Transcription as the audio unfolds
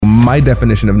My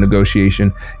definition of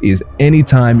negotiation is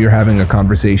anytime you're having a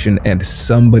conversation and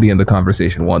somebody in the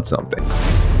conversation wants something.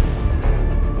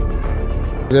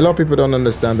 A lot of people don't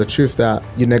understand the truth that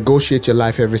you negotiate your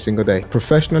life every single day.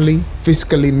 Professionally,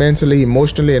 physically, mentally,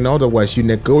 emotionally, and otherwise, you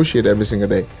negotiate every single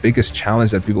day. Biggest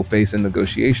challenge that people face in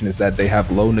negotiation is that they have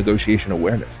low negotiation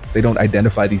awareness. They don't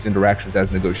identify these interactions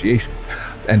as negotiations.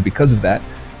 And because of that,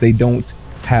 they don't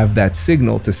have that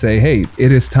signal to say, hey,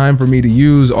 it is time for me to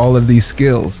use all of these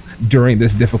skills during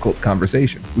this difficult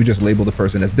conversation. We just label the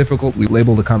person as difficult. We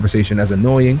label the conversation as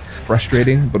annoying,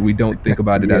 frustrating, but we don't think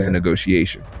about it as a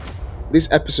negotiation.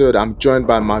 This episode, I'm joined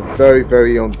by my very,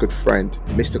 very own good friend,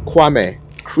 Mr. Kwame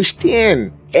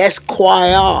Christian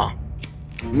Esquire.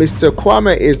 Mr.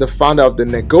 Kwame is the founder of the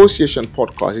Negotiation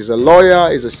Podcast. He's a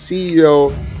lawyer, he's a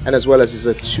CEO, and as well as he's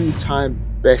a 2-time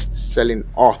best-selling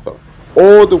author,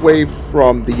 all the way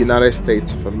from the United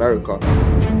States of America.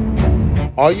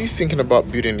 Are you thinking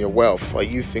about building your wealth? Are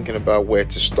you thinking about where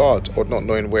to start or not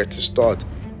knowing where to start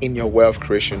in your wealth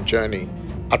creation journey?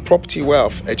 At Property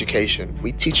Wealth Education,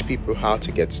 we teach people how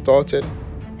to get started,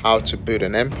 how to build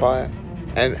an empire,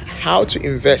 and how to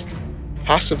invest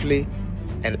passively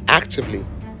and actively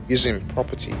using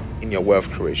property in your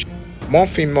wealth creation.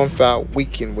 Month in, month out,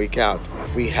 week in, week out,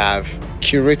 we have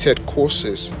curated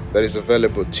courses that is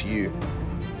available to you,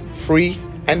 free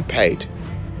and paid,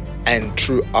 and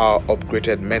through our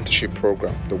upgraded mentorship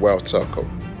program, the Wealth Circle.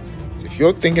 So if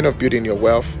you're thinking of building your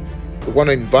wealth, we want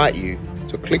to invite you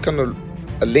to click on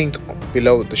a link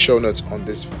below the show notes on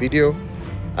this video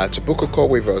to book a call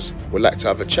with us. We'd like to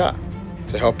have a chat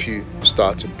to help you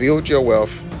start to build your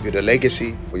wealth, build a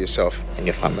legacy for yourself and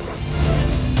your family.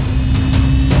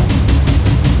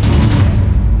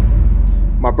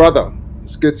 My brother,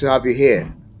 it's good to have you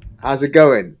here. How's it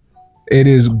going? It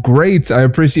is great. I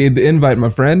appreciate the invite,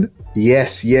 my friend.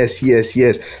 Yes.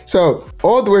 So,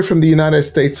 all the way from the United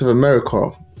States of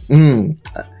America,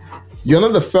 you're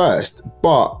not the first,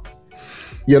 but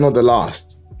you're not the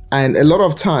last. And a lot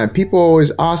of time, people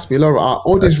always ask me, a lot of our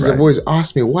audiences have always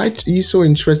asked me, why are you so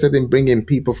interested in bringing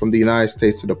people from the United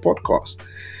States to the podcast?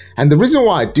 And the reason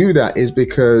why I do that is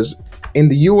because in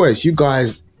the US, you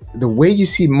guys, the way you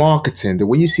see marketing, the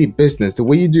way you see business, the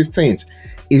way you do things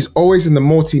is always in the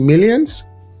multi-millions,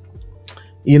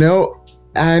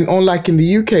 and unlike in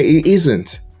the UK, it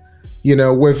isn't.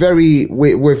 We're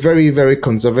very, very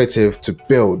conservative to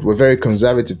build. We're very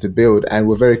conservative to build, and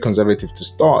we're very conservative to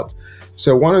start.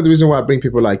 So one of the reasons why I bring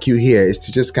people like you here is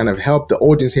to just kind of help the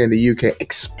audience here in the UK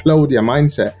explode their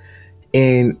mindset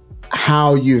in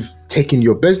how you've taken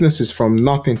your businesses from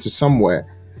nothing to somewhere,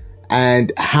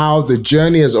 and how the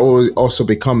journey has always also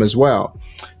become as well.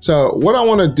 So what I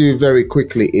want to do very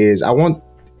quickly is I want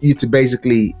you to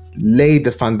basically lay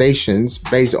the foundations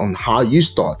based on how you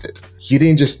started. You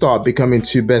didn't just start becoming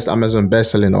best Amazon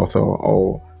bestselling author,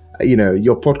 or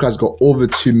your podcast got over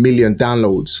 2 million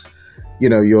downloads.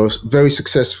 You're a very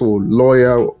successful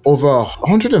lawyer, over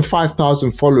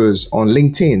 105,000 followers on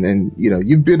LinkedIn, and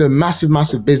you've built a massive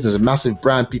business, a massive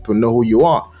brand. People know who you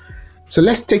are. So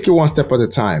let's take it one step at a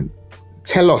time.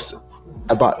 Tell us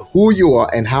about who you are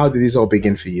and how did this all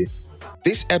begin for you?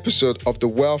 This episode of the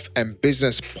Wealth and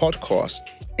Business Podcast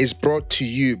is brought to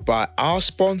you by our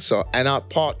sponsor and our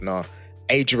partner,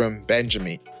 Adrian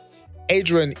Benjamin.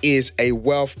 Adrian is a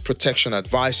wealth protection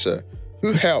advisor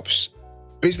who helps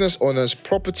business owners,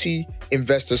 property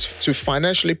investors to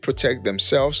financially protect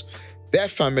themselves, their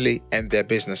family, and their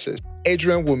businesses.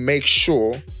 Adrian will make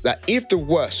sure that if the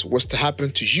worst was to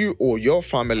happen to you or your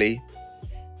family,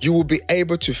 you will be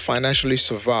able to financially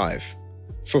survive.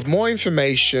 For more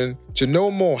information, to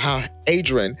know more how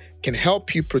Adrian can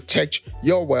help you protect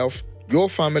your wealth, your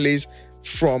families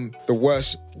from the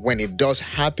worst when it does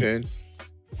happen,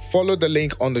 follow the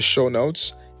link on the show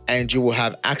notes and you will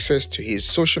have access to his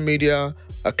social media,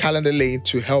 a calendar link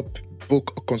to help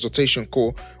book a consultation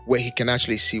call where he can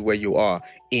actually see where you are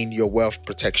in your wealth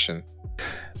protection.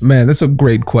 Man, that's a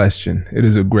great question. It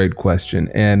is a great question.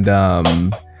 And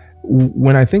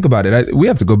when I think about it, we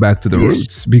have to go back to the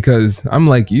roots, because I'm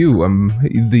like you.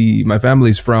 My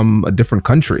family's from a different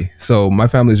country. So my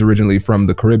family's originally from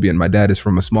the Caribbean. My dad is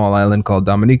from a small island called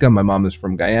Dominica. My mom is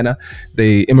from Guyana.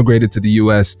 They immigrated to the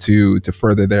U.S. to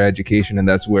further their education, and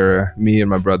that's where me and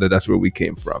my brother, that's where we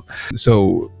came from.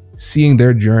 So seeing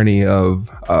their journey of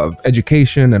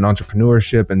education and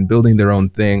entrepreneurship and building their own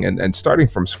thing and starting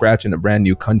from scratch in a brand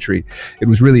new country, it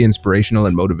was really inspirational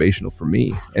and motivational for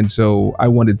me. And so I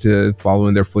wanted to follow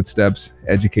in their footsteps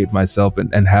educate myself,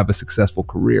 and have a successful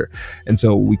career. And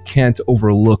so we can't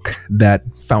overlook that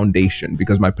foundation,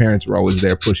 because my parents were always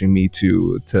there pushing me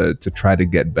to try to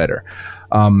get better.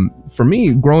 For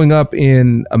me, growing up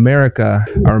in America,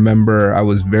 I remember I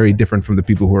was very different from the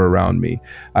people who were around me.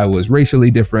 I was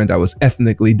racially different. I was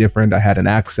ethnically different. I had an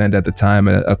accent at the time,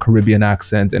 a Caribbean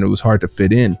accent, and it was hard to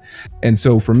fit in. And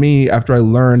so for me, after I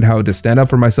learned how to stand up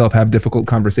for myself, have difficult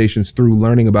conversations through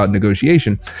learning about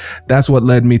negotiation, that's what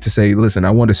led me to say, listen,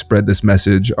 I want to spread this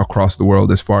message across the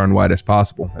world as far and wide as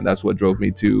possible. And that's what drove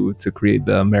me to create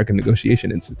the American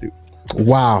Negotiation Institute.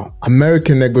 Wow,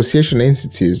 American Negotiation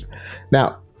Institute.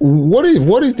 Now, what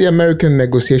is the American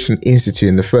Negotiation Institute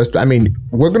in the first? I mean,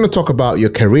 we're going to talk about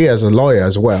your career as a lawyer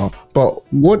as well, but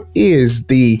what is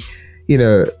the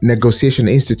Negotiation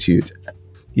Institute?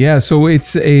 Yeah, so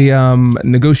it's a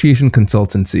negotiation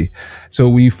consultancy. So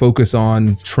we focus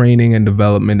on training and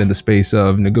development in the space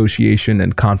of negotiation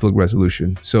and conflict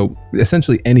resolution. So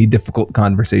essentially any difficult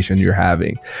conversation you're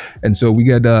having. And so we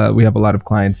have a lot of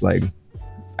clients like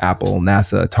Apple,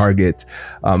 NASA, Target,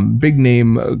 big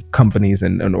name companies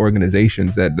and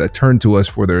organizations that turn to us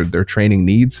for their training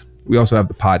needs. We also have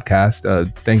the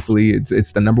podcast. Thankfully,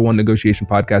 it's the number one negotiation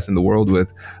podcast in the world,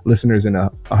 with listeners in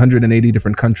 180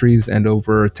 different countries and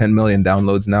over 10 million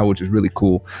downloads now, which is really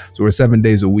cool. So we're 7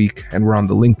 days a week, and we're on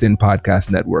the LinkedIn Podcast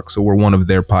Network. So we're one of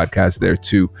their podcasts there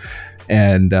too.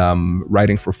 And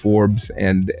writing for Forbes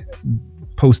and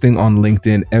posting on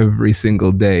LinkedIn every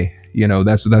single day.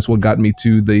 That's what got me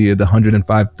to the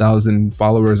 105,000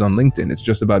 followers on LinkedIn. It's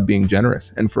just about being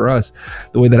generous. And for us,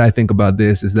 the way that I think about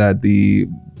this is that the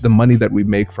money that we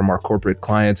make from our corporate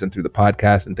clients and through the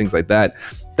podcast and things like that,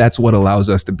 that's what allows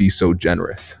us to be so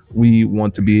generous. We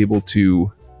want to be able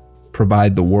to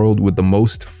provide the world with the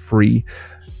most free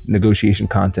negotiation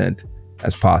content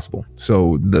as possible.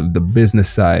 So the business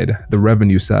side, the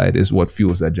revenue side, is what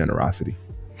fuels that generosity.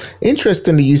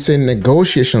 Interestingly, you say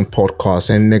negotiation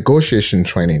podcast and negotiation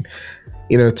training.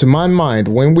 To my mind,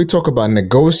 when we talk about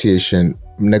negotiation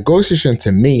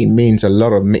to me means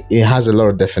it has a lot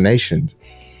of definitions.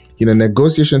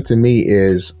 Negotiation to me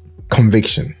is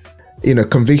conviction.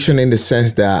 Conviction in the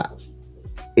sense that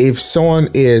if someone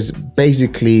is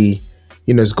basically,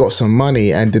 has got some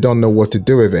money and they don't know what to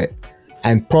do with it,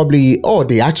 and probably,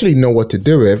 they actually know what to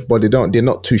do with, but they're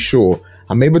not too sure.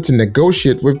 I'm able to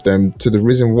negotiate with them to the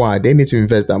reason why they need to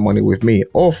invest that money with me.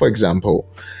 Or, for example,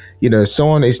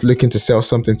 someone is looking to sell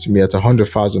something to me at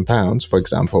 £100,000, for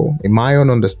example, in my own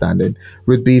understanding,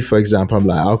 would be, for example, I'm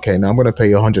like, okay, now I'm going to pay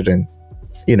you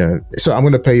so I'm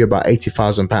going to pay you about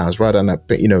 £80,000 rather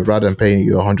than paying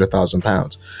you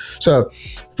 £100,000. So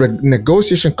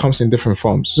negotiation comes in different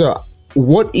forms. So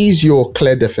what is your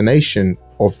clear definition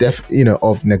of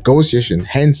negotiation?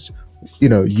 Hence,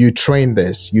 you train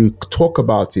this, you talk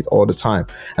about it all the time.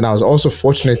 And I was also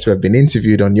fortunate to have been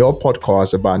interviewed on your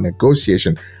podcast about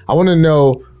negotiation. I want to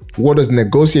know, what does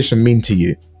negotiation mean to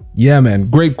you? Yeah, man.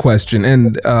 Great question.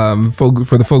 And for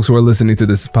the folks who are listening to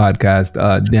this podcast,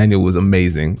 Daniel was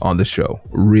amazing on the show.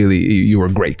 Really, you were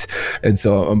great. And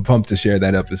so I'm pumped to share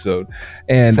that episode.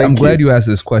 And I'm glad you asked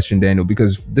this question, Daniel,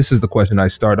 because this is the question I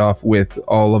start off with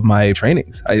all of my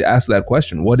trainings. I ask that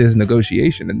question, what is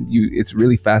negotiation? And it's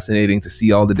really fascinating to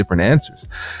see all the different answers.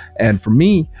 And for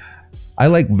me, I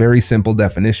like very simple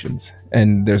definitions,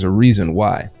 and there's a reason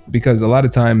why. Because a lot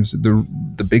of times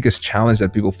the biggest challenge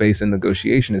that people face in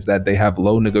negotiation is that they have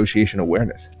low negotiation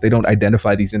awareness. They don't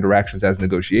identify these interactions as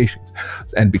negotiations.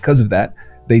 And because of that,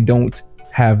 they don't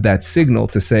have that signal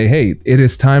to say, hey, it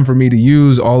is time for me to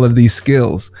use all of these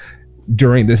skills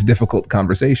during this difficult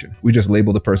conversation. We just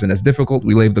label the person as difficult.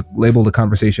 We label the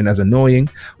conversation as annoying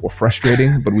or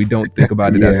frustrating, but we don't think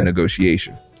about it as a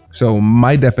negotiation. So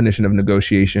my definition of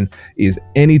negotiation is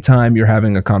anytime you're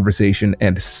having a conversation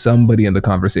and somebody in the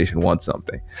conversation wants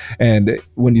something. And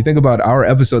when you think about our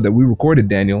episode that we recorded,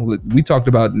 Daniel, we talked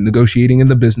about negotiating in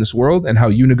the business world and how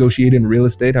you negotiate in real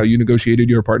estate, how you negotiated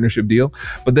your partnership deal,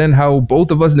 but then how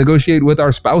both of us negotiate with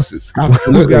our spouses.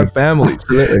 We've got families.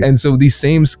 Absolutely. And so these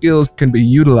same skills can be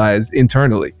utilized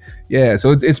internally. Yeah,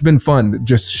 so it's been fun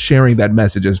just sharing that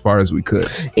message as far as we could.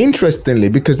 Interestingly,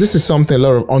 because this is something a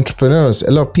lot of entrepreneurs,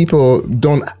 a lot of people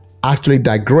don't actually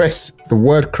digress the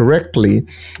word correctly,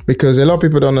 because a lot of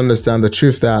people don't understand the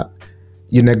truth that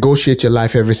you negotiate your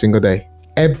life every single day.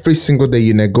 Every single day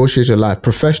you negotiate your life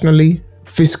professionally,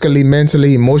 physically,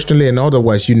 mentally, emotionally, and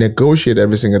otherwise. You negotiate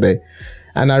every single day.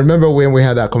 And I remember when we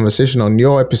had that conversation on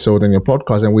your episode and your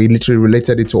podcast, and we literally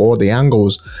related it to all the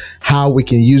angles, how we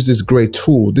can use this great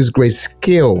tool, this great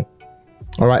skill,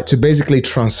 all right, to basically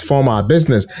transform our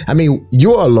business. I mean,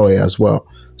 you're a lawyer as well.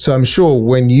 So I'm sure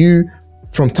when you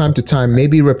from time to time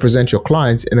maybe represent your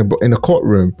clients in a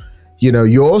courtroom.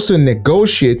 You're also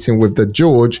negotiating with the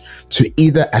judge to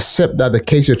either accept that the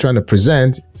case you're trying to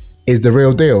present is the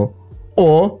real deal,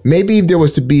 or maybe if there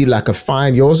was to be like a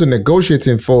fine, you're also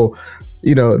negotiating for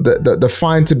the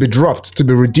fine to be dropped, to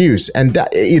be reduced. And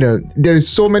that, there is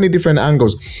so many different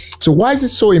angles. So why is it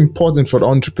so important for the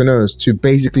entrepreneurs to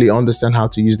basically understand how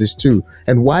to use this tool?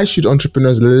 And why should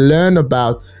entrepreneurs learn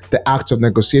about the act of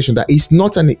negotiation? That it's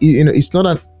not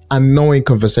an annoying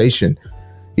conversation,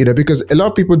 because a lot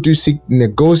of people do see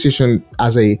negotiation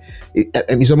as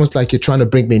it's almost like you're trying to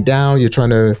bring me down. You're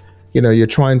trying to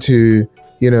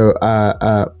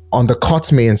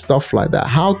undercut me and stuff like that.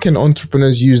 How can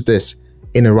entrepreneurs use this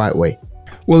in the right way?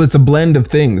 Well, it's a blend of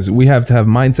things. We have to have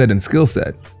mindset and skill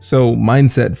set. So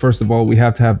mindset, first of all, we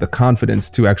have to have the confidence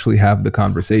to actually have the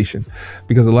conversation,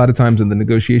 because a lot of times in the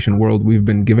negotiation world, we've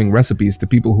been giving recipes to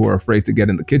people who are afraid to get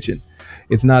in the kitchen.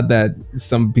 It's not that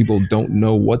some people don't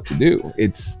know what to do.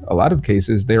 It's a lot of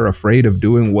cases they're afraid of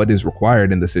doing what is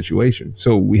required in the situation.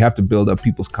 So we have to build up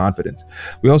people's confidence.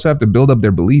 We also have to build up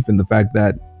their belief in the fact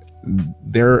that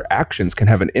their actions can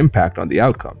have an impact on the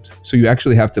outcomes. So you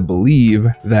actually have to believe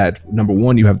that, number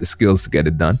one, you have the skills to get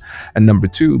it done. And number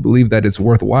two, believe that it's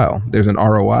worthwhile. There's an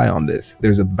ROI on this.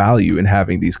 There's a value in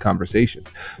having these conversations.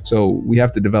 So we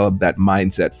have to develop that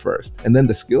mindset first. And then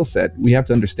the skill set, we have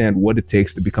to understand what it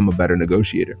takes to become a better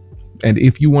negotiator. And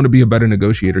if you want to be a better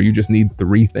negotiator, you just need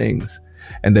 3 things.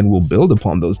 And then we'll build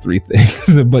upon those 3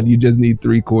 things, but you just need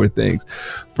 3 core things.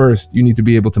 First, you need to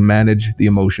be able to manage the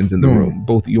emotions in the room,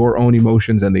 both your own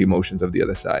emotions and the emotions of the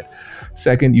other side.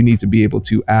 Second, you need to be able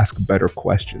to ask better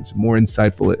questions, more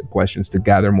insightful questions to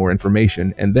gather more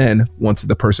information. And then once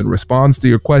the person responds to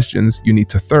your questions, you need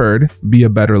to, third, be a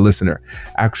better listener.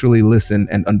 Actually listen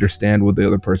and understand what the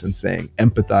other person's saying,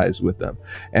 empathize with them.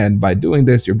 And by doing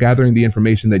this, you're gathering the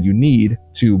information that you need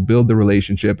to build the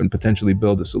relationship and potentially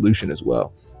build a solution as well.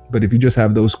 But if you just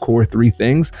have those core 3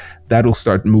 things, that'll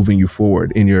start moving you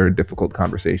forward in your difficult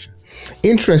conversations.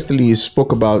 Interestingly, you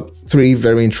spoke about 3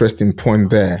 very interesting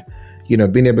points there.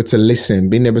 Being able to listen,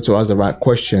 being able to ask the right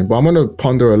question. But I'm going to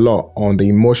ponder a lot on the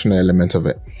emotional element of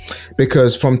it,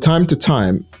 because from time to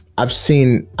time, I'm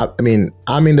in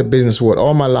the business world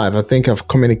all my life. I think I've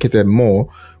communicated more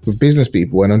with business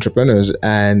people and entrepreneurs,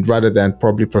 and rather than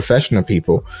probably professional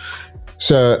people.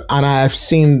 So, and I've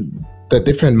seen the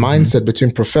different mindset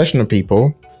between professional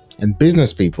people and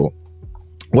business people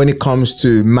when it comes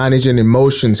to managing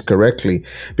emotions correctly.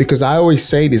 Because I always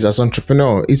say this as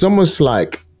entrepreneur, it's almost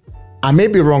like, I may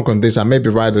be wrong on this, I may be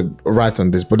right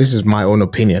on this, but this is my own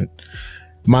opinion.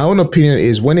 My own opinion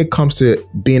is, when it comes to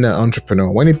being an entrepreneur,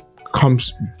 when it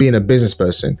comes being a business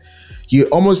person, you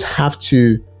almost have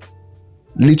to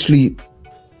literally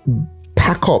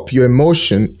pack up your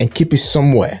emotion and keep it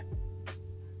somewhere,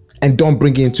 and don't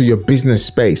bring it into your business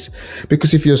space.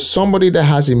 Because if you're somebody that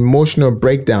has emotional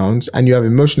breakdowns and you have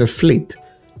emotional flip,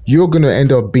 you're going to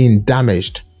end up being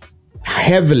damaged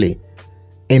heavily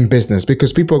in business,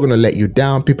 because people are going to let you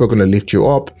down. People are going to lift you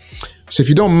up. So if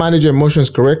you don't manage your emotions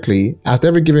correctly at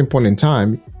every given point in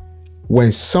time,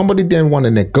 when somebody then want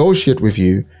to negotiate with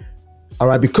you, all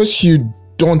right, because you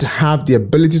don't have the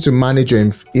ability to manage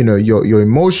your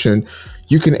emotion,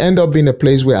 you can end up being a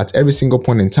place where at every single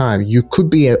point in time, you could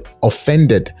be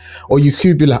offended, or you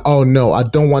could be like, oh no, I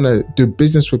don't want to do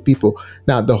business with people.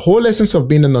 Now, the whole essence of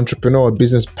being an entrepreneur or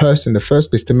business person in the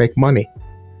first place is to make money,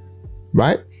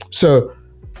 right? So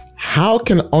how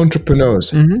can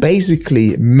entrepreneurs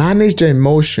basically manage their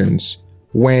emotions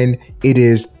when it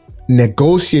is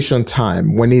negotiation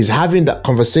time, when he's having that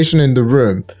conversation in the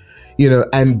room,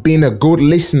 and being a good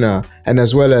listener, and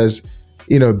as well as,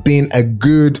 being a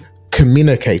good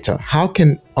communicator? How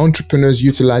can entrepreneurs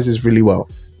utilize this really well?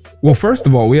 Well, first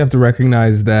of all, we have to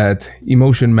recognize that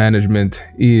emotion management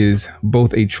is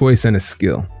both a choice and a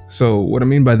skill. So what I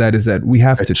mean by that is that we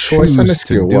have to choose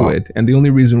to do it. And the only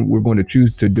reason we're going to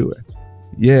choose to do it.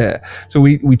 Yeah. So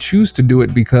we choose to do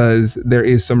it because there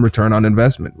is some return on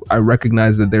investment. I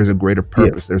recognize that there's a greater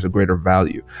purpose. There's a greater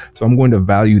value. So I'm going to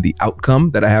value the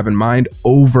outcome that I have in mind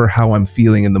over how I'm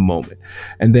feeling in the moment.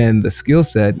 And then the skill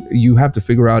set, you have to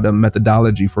figure out a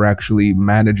methodology for actually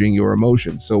managing your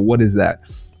emotions. So what is that?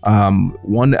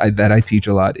 One that I teach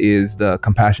a lot is the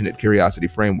compassionate curiosity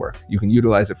framework. You can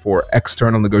utilize it for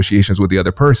external negotiations with the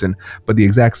other person, but the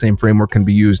exact same framework can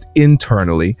be used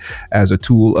internally as a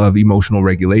tool of emotional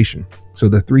regulation. So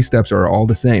the 3 steps are all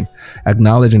the same: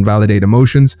 acknowledge and validate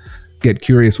emotions, get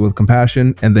curious with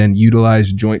compassion, and then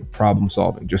utilize joint problem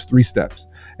solving. Just 3 steps.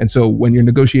 And so when you're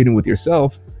negotiating with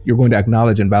yourself, you're going to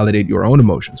acknowledge and validate your own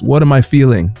emotions. What am I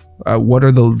feeling? What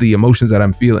are the emotions that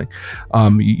I'm feeling?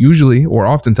 Usually, or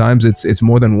oftentimes, it's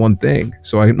more than one thing.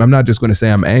 So I'm not just going to say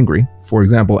I'm angry. For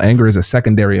example, anger is a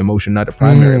secondary emotion, not a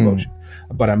primary emotion.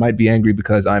 But I might be angry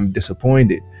because I'm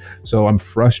disappointed. So I'm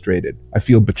frustrated. I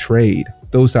feel betrayed.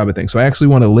 Those type of things. So I actually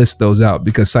want to list those out,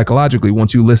 because psychologically,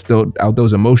 once you list out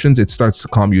those emotions, it starts to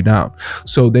calm you down.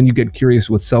 So then you get curious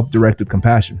with self-directed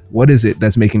compassion. What is it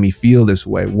that's making me feel this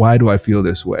way? Why do I feel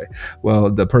this way? Well,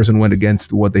 the person went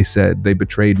against what they said. They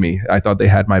betrayed me. I thought they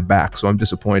had my back. So I'm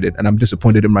disappointed. And I'm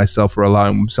disappointed in myself for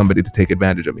allowing somebody to take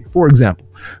advantage of me, for example,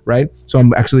 right? So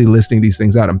I'm actually listing these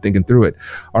things out. I'm thinking through it.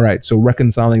 All right. So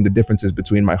reconciling the differences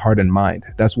between my heart and mind.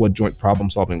 That's what joint problem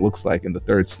solving looks like in the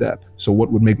 3rd step. So what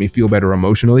would make me feel better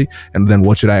emotionally, and then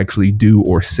what should I actually do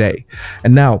or say?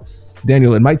 And now,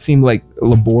 Daniel, it might seem like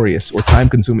laborious or time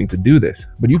consuming to do this,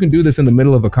 but you can do this in the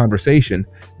middle of a conversation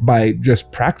by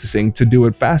just practicing to do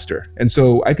it faster. And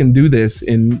so I can do this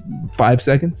in 5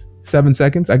 seconds, 7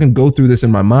 seconds. I can go through this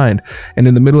in my mind, and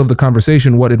in the middle of the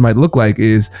conversation, what it might look like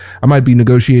is I might be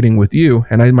negotiating with you,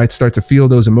 and I might start to feel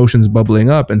those emotions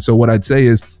bubbling up. And so what I'd say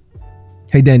is,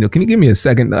 hey, Daniel, can you give me a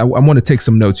second? I want to take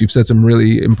some notes. You've said some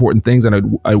really important things,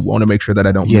 and I want to make sure that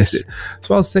I don't miss it.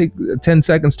 So I'll take 10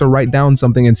 seconds to write down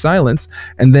something in silence.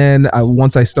 And then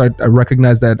once I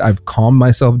recognize that I've calmed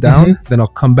myself down, then I'll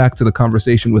come back to the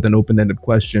conversation with an open-ended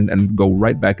question and go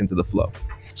right back into the flow.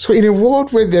 So in a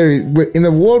world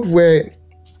where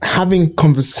having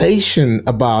conversation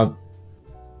about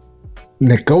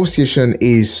negotiation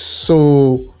is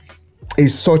so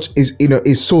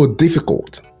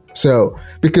difficult. So,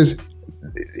 because,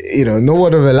 no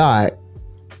word of a lie,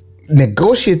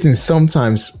 negotiating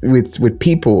sometimes with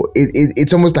people,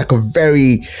 it's almost like a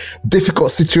very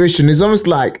difficult situation. It's almost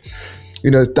like,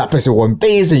 that person wants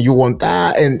this and you want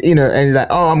that, and you're like,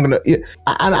 oh, I'm gonna,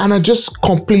 and I just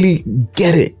completely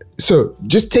get it. So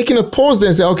just taking a pause there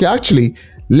and say, okay, actually,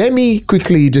 let me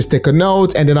quickly just take a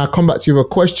note, and then I'll come back to you with a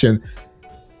question.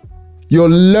 You're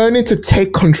learning to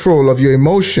take control of your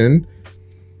emotion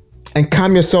and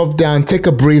calm yourself down, take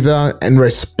a breather, and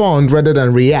respond rather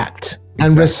than react. Exactly.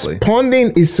 And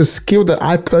responding is a skill that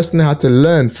I personally had to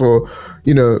learn for,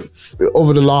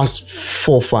 over the last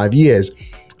 4 or 5 years.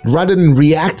 Rather than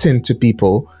reacting to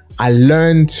people, I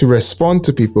learned to respond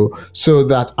to people so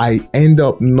that I end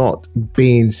up not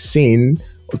being seen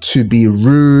to be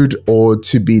rude or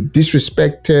to be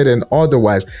disrespected and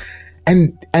otherwise.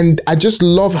 And I just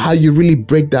love how you really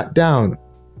break that down.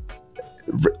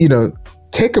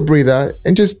 Take a breather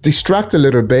and just distract a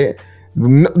little bit,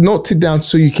 note it down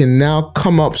so you can now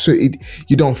come up so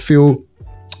you don't feel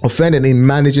offended in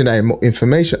managing that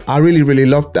information. I really, really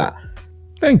love that.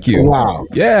 Thank you. Wow.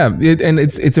 Yeah. And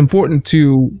it's important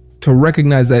to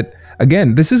recognize that,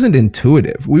 again, this isn't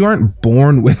intuitive. We aren't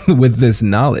born with this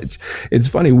knowledge. It's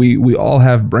funny. We all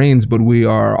have brains, but we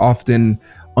are often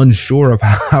unsure of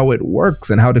how it works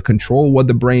and how to control what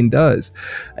the brain does.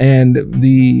 And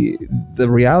the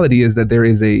reality is that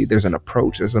there's an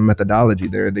approach, there's a methodology,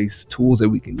 there are these tools that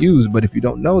we can use, but if you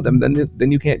don't know them,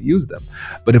 then you can't use them.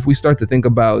 But if we start to think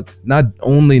about not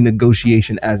only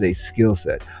negotiation as a skill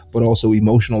set, but also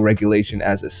emotional regulation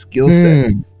as a skill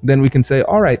set, then we can say,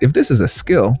 all right, if this is a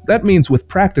skill, that means with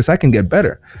practice I can get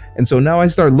better. And so now I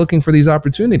start looking for these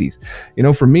opportunities.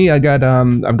 For me, I've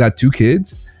got 2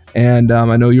 kids. And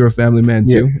I know you're a family man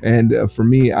too. Yeah. And for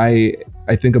me, I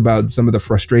think about some of the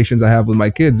frustrations I have with my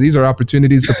kids. These are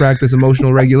opportunities to practice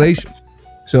emotional regulation.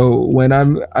 So when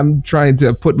I'm trying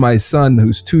to put my son,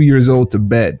 who's 2 years old, to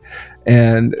bed,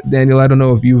 and Daniel, I don't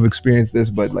know if you've experienced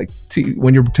this, but like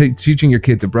when you're teaching your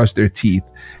kid to brush their teeth,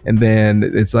 and then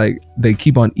it's like they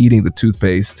keep on eating the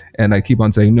toothpaste, and I keep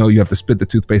on saying, no, you have to spit the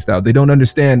toothpaste out. They don't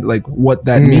understand like what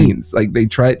that means. Like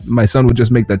my son would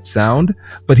just make that sound,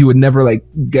 but he would never like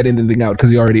get anything out because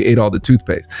he already ate all the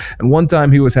toothpaste. And one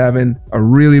time he was having a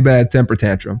really bad temper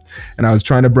tantrum, and I was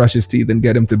trying to brush his teeth and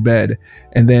get him to bed,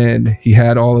 and then he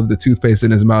had all of the toothpaste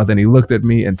in his mouth, and he looked at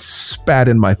me and spat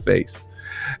in my face.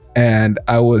 And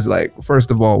I was like,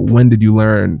 first of all, when did you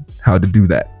learn how to do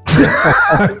that?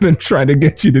 I've been trying to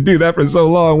get you to do that for so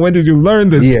long. When did you learn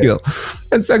this skill?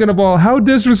 And second of all, how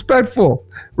disrespectful,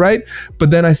 right?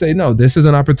 But then I say, no, this is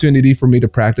an opportunity for me to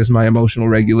practice my emotional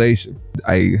regulation.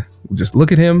 I just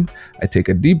look at him. I take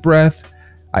a deep breath.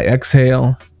 I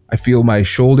exhale. I feel my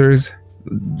shoulders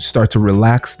start to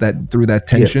relax through that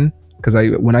tension. because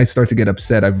when I start to get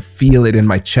upset, I feel it in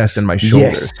my chest and my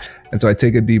shoulders. Yes. And so I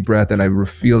take a deep breath and I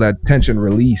feel that tension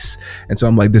release. And so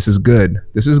I'm like, this is good.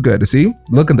 This is good. See,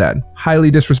 look at that.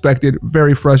 Highly disrespected,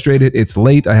 very frustrated. It's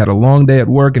late. I had a long day at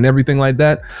work and everything like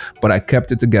that, but I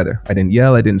kept it together. I didn't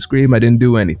yell. I didn't scream. I didn't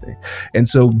do anything. And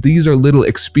so these are little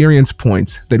experience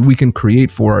points that we can create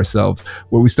for ourselves,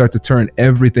 where we start to turn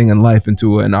everything in life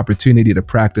into an opportunity to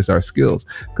practice our skills.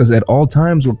 Because at all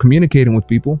times, we're communicating with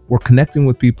people, we're connecting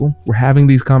with people, we're having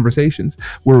these conversations,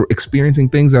 we're experiencing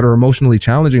things that are emotionally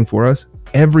challenging for us.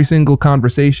 Every single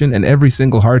conversation and every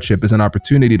single hardship is an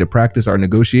opportunity to practice our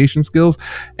negotiation skills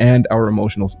and our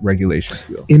emotional regulation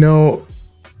skills. You know,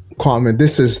 Kwame,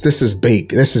 this is big.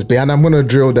 This is big. And I'm going to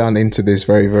drill down into this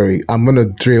I'm going to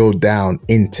drill down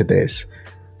into this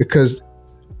because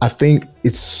I think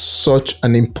it's such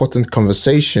an important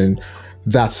conversation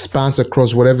that spans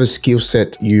across whatever skill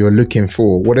set you're looking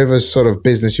for, whatever sort of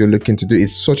business you're looking to do.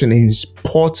 It's such an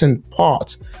important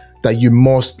part that you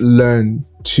must learn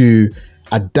to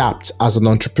adapt as an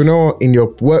entrepreneur in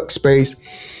your workspace.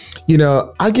 You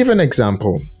know, I'll give an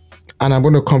example, and I'm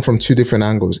going to come from two different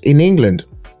angles. In England,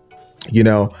 you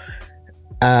know,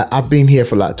 I've been here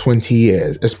for like 20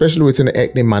 years, especially within the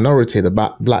ethnic minority, the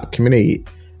black community.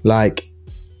 Like,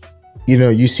 you know,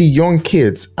 you see young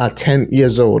kids at 10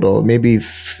 years old or maybe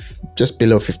just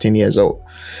below 15 years old.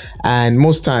 And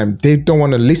most time they don't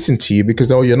want to listen to you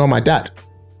because, oh, you're not my dad,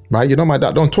 right? You're not my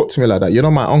dad. Don't talk to me like that. You're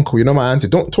not my uncle. You're not my auntie.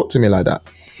 Don't talk to me like that.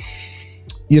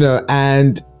 You know,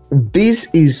 and this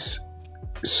is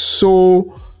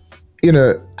so, you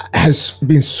know, has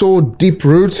been so deep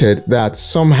rooted that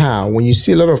somehow when you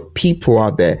see a lot of people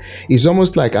out there, it's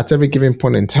almost like at every given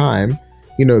point in time,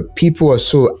 you know, people are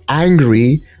so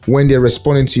angry when they're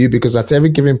responding to you because at every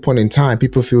given point in time,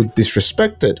 people feel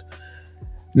disrespected.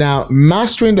 Now,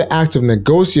 mastering the act of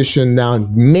negotiation now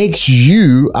makes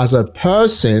you as a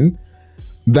person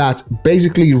that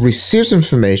basically receives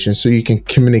information so you can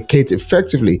communicate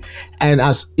effectively. And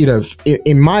as you know,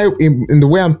 in the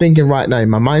way I'm thinking right now in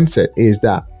my mindset is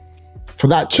that for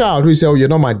that child who says, oh, you're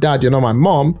not my dad, you're not my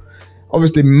mom,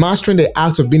 obviously mastering the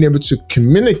act of being able to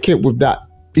communicate with that,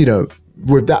 you know,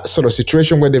 with that sort of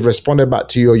situation where they've responded back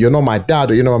to you, or you're not my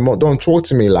dad, or you're not my mom, don't talk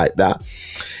to me like that.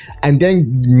 And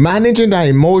then managing that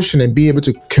emotion and be able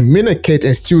to communicate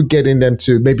and still getting them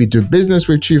to maybe do business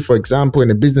with you, for example, in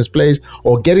a business place,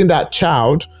 or getting that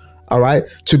child, all right,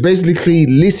 to basically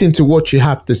listen to what you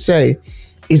have to say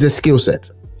is a skill set,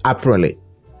 apparently.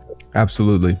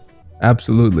 Absolutely.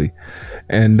 Absolutely.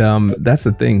 And that's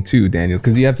the thing too, Daniel,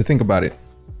 because you have to think about it.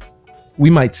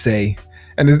 We might say,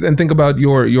 and think about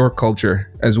your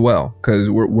culture as well, because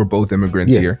we're both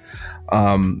immigrants here.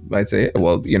 I'd say,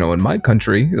 well, you know, in my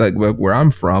country, like where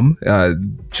I'm from,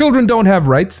 children don't have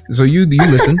rights. So you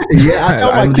listen. Yeah, I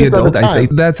tell my kids all the time. I say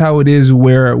that's how it is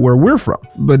where we're from.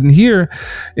 But here,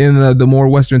 in the more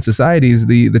Western societies,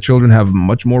 the children have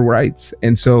much more rights,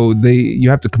 and so you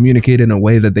have to communicate in a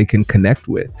way that they can connect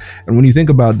with. And when you think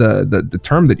about the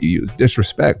term that you use,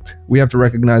 disrespect, we have to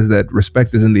recognize that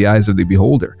respect is in the eyes of the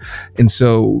beholder. And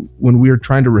so when we're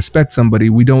trying to respect somebody,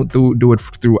 we don't do it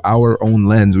through our own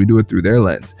lens. We do it through their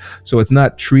lens. So it's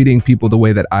not treating people the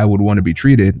way that I would want to be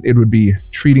treated. It would be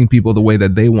treating people the way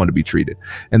that they want to be treated.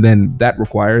 And then that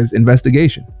requires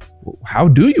investigation. How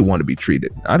do you want to be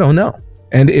treated? I don't know.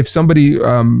 And if somebody,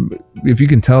 if you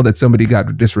can tell that somebody got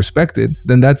disrespected,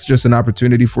 then that's just an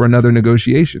opportunity for another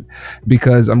negotiation,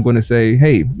 because I'm going to say,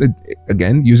 hey,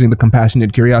 again, using the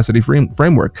compassionate curiosity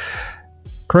framework,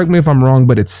 correct me if I'm wrong,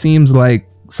 but it seems like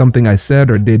something I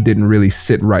said or didn't really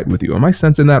sit right with you. Am I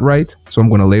sensing that right? So I'm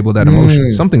going to label that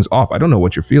emotion. Something's off. I don't know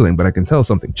what you're feeling, but I can tell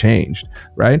something changed,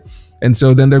 right? And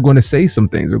so then they're going to say some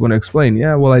things. They're going to explain,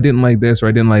 yeah, well, I didn't like this or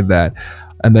I didn't like that.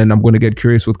 And then I'm going to get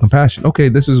curious with compassion. Okay,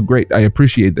 this is great. I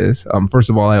appreciate this. First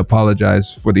of all, I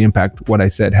apologize for the impact what I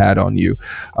said had on you.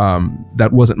 That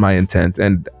wasn't my intent.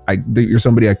 And you're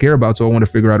somebody I care about, so I want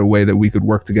to figure out a way that we could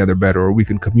work together better, or we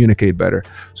can communicate better.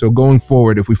 So going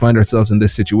forward, if we find ourselves in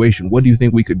this situation, what do you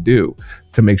think we could do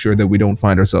to make sure that we don't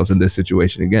find ourselves in this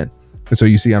situation again? And so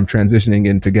you see, I'm transitioning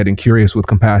into getting curious with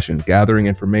compassion, gathering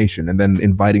information, and then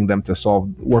inviting them to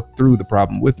work through the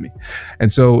problem with me.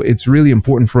 And so it's really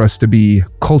important for us to be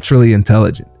culturally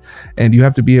intelligent. And you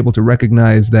have to be able to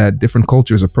recognize that different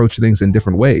cultures approach things in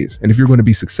different ways. And if you're going to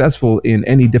be successful in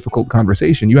any difficult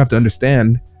conversation, you have to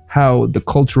understand how the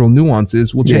cultural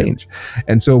nuances will change. Yeah.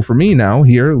 And so for me now,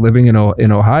 here living in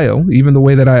Ohio, even the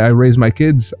way that I raise my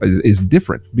kids is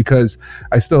different, because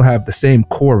I still have the same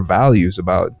core values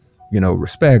about, you know,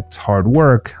 respect, hard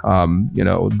work, you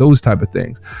know, those type of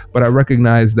things. But I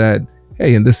recognize that,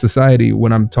 hey, in this society,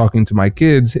 when I'm talking to my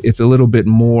kids, it's a little bit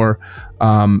more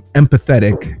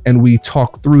empathetic, and we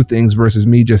talk through things versus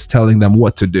me just telling them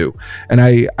what to do. And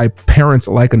I parent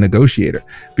like a negotiator,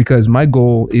 because my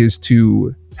goal is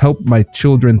to help my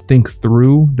children think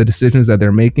through the decisions that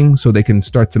they're making so they can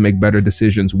start to make better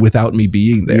decisions without me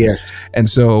being there. Yes. And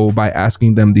so by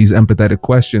asking them these empathetic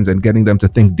questions and getting them to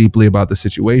think deeply about the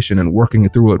situation and working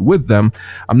through it with them,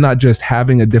 I'm not just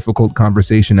having a difficult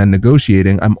conversation and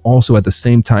negotiating, I'm also at the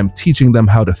same time teaching them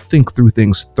how to think through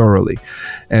things thoroughly.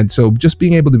 And so just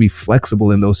being able to be flexible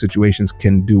in those situations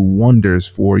can do wonders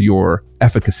for your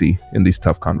efficacy in these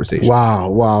tough conversations. Wow.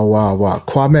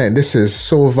 Kwame, this is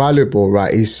so valuable,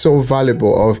 right? It's so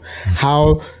valuable of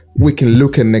how we can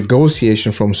look at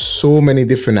negotiation from so many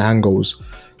different angles.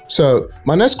 So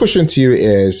my next question to you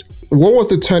is, what was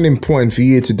the turning point for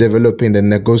you to developing the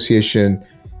Negotiation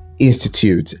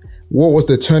Institute? What was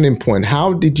the turning point?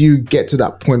 How did you get to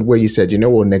that point where you said, you know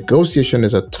what, negotiation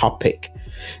is a topic,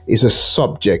 is a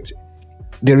subject,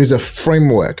 there is a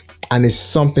framework, and it's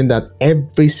something that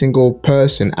every single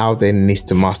person out there needs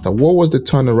to master? What was the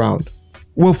turnaround?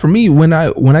 Well, for me, when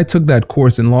I took that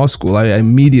course in law school, I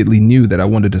immediately knew that I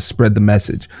wanted to spread the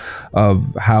message of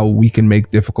how we can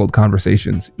make difficult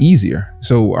conversations easier.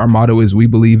 So our motto is, we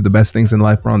believe the best things in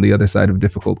life are on the other side of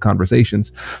difficult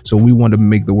conversations. So we want to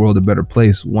make the world a better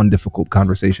place, one difficult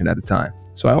conversation at a time.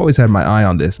 So I always had my eye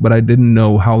on this, but I didn't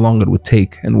know how long it would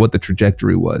take and what the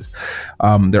trajectory was.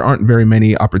 There aren't very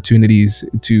many opportunities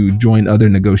to join other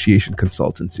negotiation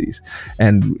consultancies.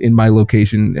 And in my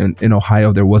location in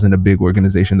Ohio, there wasn't a big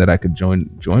organization that I could join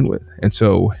with. And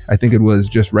so I think it was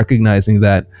just recognizing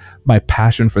that my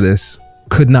passion for this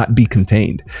could not be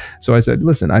contained. So I said,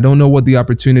 listen, I don't know what the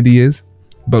opportunity is,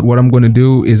 but what I'm going to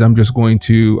do is I'm going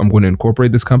to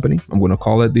incorporate this company. I'm going to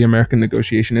call it the American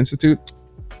Negotiation Institute.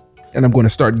 And I'm going to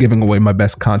start giving away my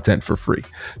best content for free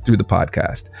through the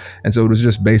podcast. And so it was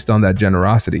just based on that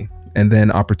generosity. And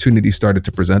then opportunities started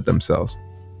to present themselves.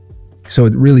 So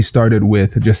it really started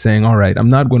with just saying, all right, I'm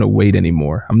not going to wait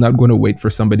anymore. I'm not going to wait for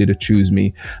somebody to choose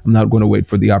me. I'm not going to wait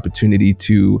for the opportunity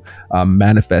to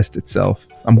manifest itself.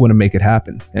 I'm going to make it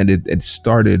happen. And it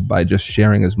started by just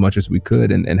sharing as much as we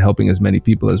could and helping as many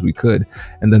people as we could.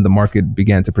 And then the market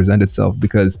began to present itself,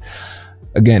 because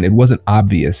again, it wasn't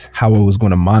obvious how I was going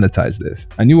to monetize this.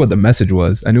 I knew what the message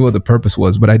was, I knew what the purpose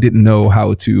was, but I didn't know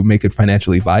how to make it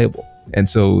financially viable. And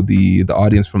so the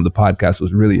audience from the podcast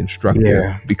was really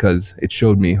instructive, because it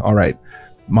showed me, all right,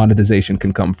 monetization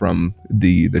can come from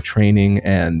the training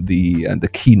and the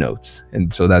keynotes.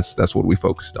 And so that's what we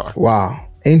focused on. Wow,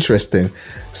 interesting.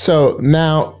 So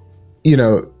now,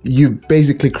 you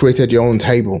basically created your own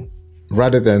table.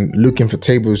 Rather than looking for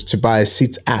tables to buy a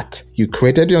seat at, you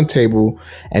created your own table,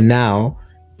 and now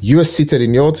you're seated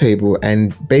in your table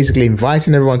and basically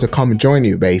inviting everyone to come join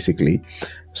you, basically.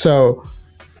 So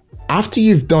after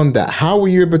you've done that, how were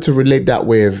you able to relate that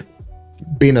with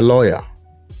being a lawyer?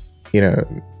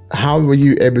 How were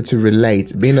you able to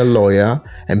relate being a lawyer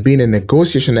and being a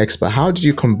negotiation expert? How did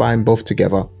you combine both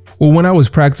together? Well, when I was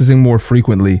practicing more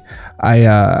frequently,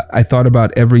 I thought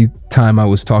about every time I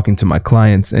was talking to my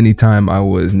clients, anytime I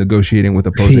was negotiating with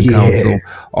opposing counsel,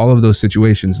 all of those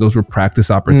situations, those were practice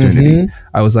opportunity.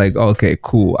 I was like, okay,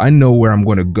 cool. I know where I'm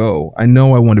going to go. I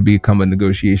know I want to become a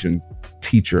negotiation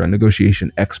teacher, a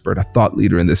negotiation expert, a thought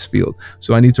leader in this field.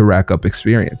 So I need to rack up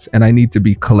experience, and I need to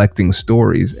be collecting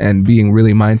stories and being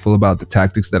really mindful about the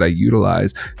tactics that I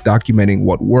utilize, documenting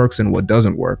what works and what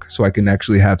doesn't work, so I can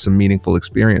actually have some meaningful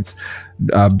experience.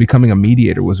 Becoming a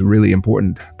mediator was a really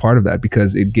important part of that,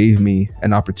 because it gave me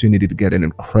an opportunity to get an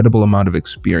incredible amount of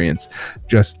experience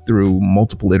just through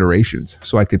multiple iterations,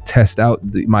 so I could test out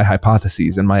my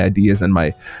hypotheses and my ideas and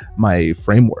my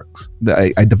frameworks.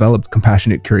 I developed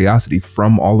compassionate curiosity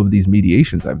from all of these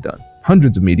mediations I've done,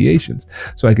 hundreds of mediations,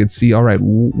 so I could see, all right,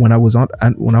 when I was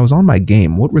on my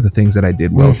game, what were the things that I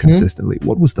did well consistently?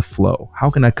 What was the flow? How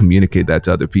can I communicate that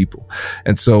to other people?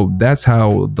 And so that's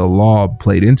how the law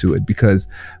played into it, because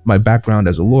my background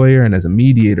as a lawyer and as a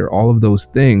mediator, all of those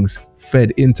things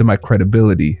fed into my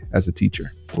credibility as a teacher.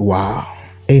 Wow.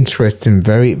 Interesting.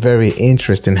 Very, very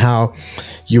interesting how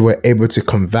you were able to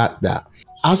convert that.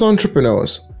 As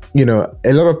entrepreneurs,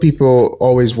 a lot of people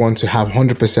always want to have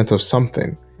 100% of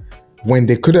something, when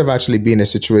they could have actually been in a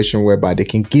situation whereby they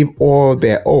can give all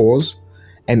their alls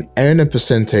and earn a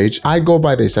percentage. I go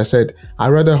by this. I said, I'd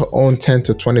rather own 10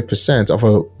 to 20% of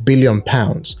 £1 billion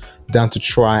than to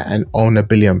try and own £1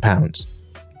 billion.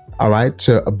 All right.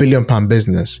 So £1 billion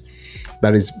business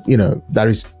that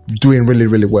is doing really,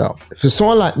 really well. For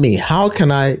someone like me, how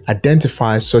can I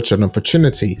identify such an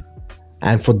opportunity?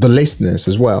 And for the listeners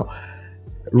as well,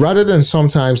 rather than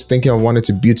sometimes thinking of wanting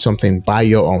to build something by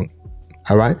your own.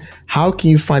 All right. How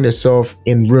can you find yourself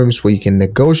in rooms where you can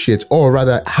negotiate, or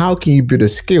rather, how can you build a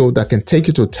skill that can take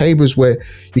you to tables where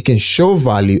you can show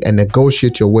value and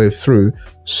negotiate your way through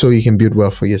so you can build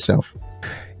wealth for yourself?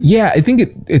 Yeah, I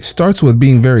think it starts with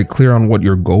being very clear on what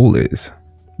your goal is.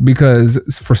 Because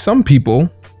for some people,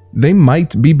 they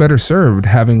might be better served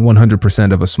having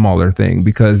 100% of a smaller thing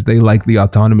because they like the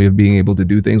autonomy of being able to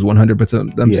do things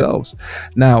 100% themselves. Yeah.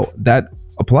 Now, that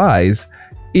applies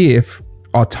if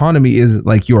autonomy is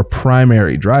like your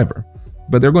primary driver.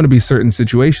 But there are going to be certain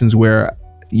situations where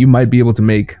you might be able to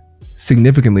make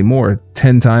significantly more,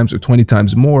 10 times or 20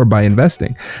 times more by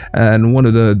investing. And one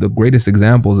of the greatest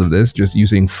examples of this, just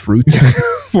using fruit,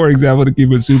 for example, to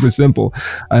keep it super simple,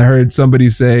 I heard somebody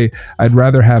say, I'd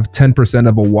rather have 10%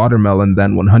 of a watermelon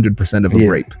than 100% of a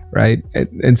grape, right?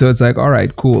 And so it's like, all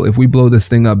right, cool. If we blow this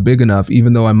thing up big enough,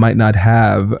 even though I might not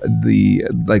have the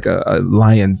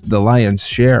lion's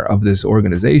share of this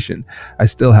organization, I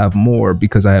still have more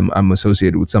because I'm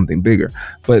associated with something bigger.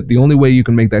 But the only way you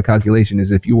can make that calculation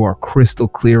is if you are crystal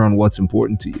clear on what's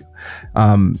important to you.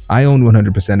 I own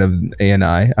 100% of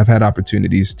ANI. I've had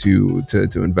opportunities to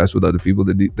invest with other people.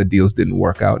 The deals didn't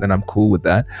work out, and I'm cool with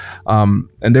that.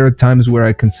 And there are times where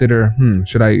I consider,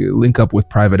 should I link up with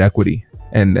private equity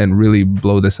and really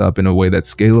blow this up in a way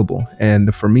that's scalable?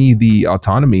 And for me, the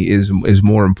autonomy is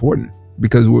more important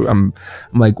because I'm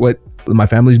like, what? My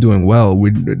family's doing well.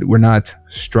 We're not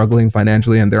struggling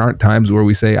financially, and there aren't times where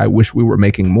we say, I wish we were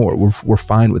making more. We're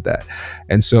fine with that.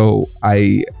 And so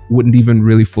I wouldn't even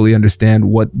really fully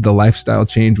understand what the lifestyle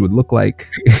change would look like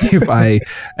if I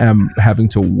am having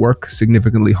to work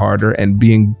significantly harder and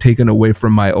being taken away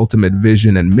from my ultimate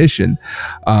vision and mission,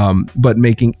 but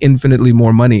making infinitely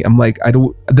more money. I'm like,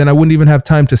 then I wouldn't even have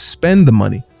time to spend the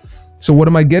money. So what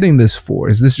am I getting this for?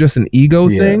 Is this just an ego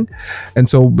thing? And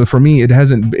so, but for me, it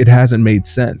hasn't made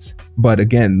sense. But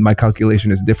again, my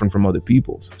calculation is different from other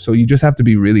people's. So you just have to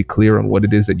be really clear on what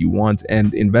it is that you want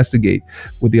and investigate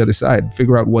with the other side,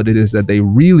 figure out what it is that they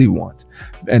really want.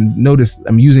 And notice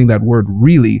I'm using that word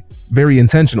really very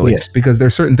intentionally, because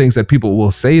there's certain things that people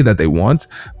will say that they want,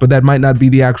 but that might not be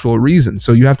the actual reason.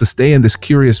 So you have to stay in this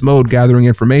curious mode, gathering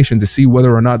information to see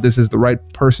whether or not this is the right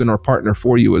person or partner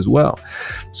for you as well.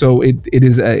 So it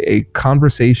is a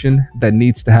conversation that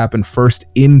needs to happen first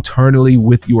internally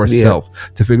with yourself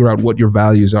to figure out what your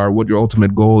values are, what your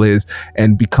ultimate goal is,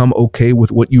 and become okay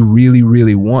with what you really,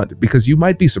 really want. Because you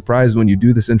might be surprised when you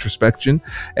do this introspection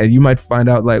and you might find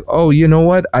out like, oh, you know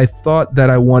what? I thought that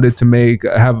I wanted to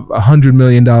have $100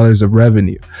 million of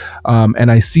revenue.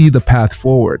 And I see the path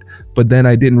forward, but then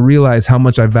I didn't realize how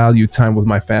much I value time with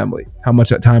my family, how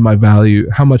much I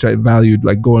valued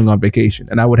like going on vacation.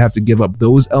 And I would have to give up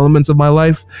those elements of my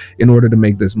life in order to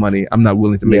make this money. I'm not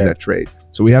willing to make that trade.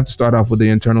 So we have to start off with the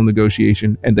internal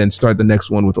negotiation and then start the next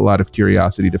one with a lot of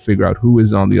curiosity to figure out who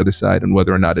is on the other side and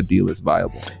whether or not a deal is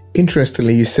viable.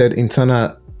 Interestingly, you said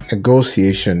internal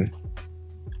negotiation.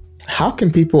 How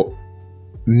can people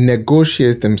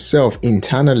negotiate themselves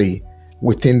internally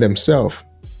within themselves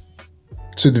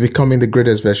to becoming the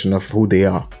greatest version of who they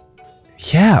are?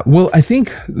 Yeah, well, I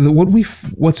think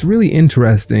what's really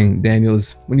interesting, Daniel,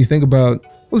 is when you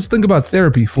let's think about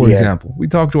therapy, for example. We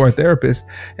talk to our therapist,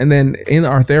 and then in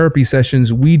our therapy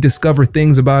sessions, we discover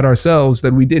things about ourselves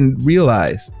that we didn't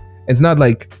realize. It's not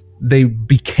like they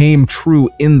became true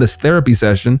in this therapy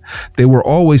session. They were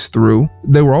always true,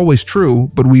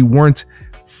 but we weren't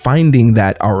finding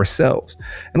that ourselves.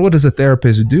 And what does a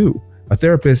therapist do? A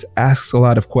therapist asks a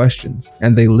lot of questions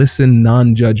and they listen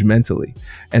non-judgmentally,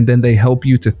 and then they help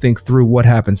you to think through what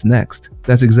happens next.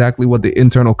 That's exactly what the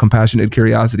internal compassionate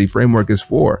curiosity framework is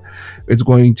for. It's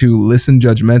going to listen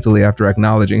judgmentally after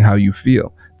acknowledging how you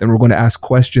feel. Then we're going to ask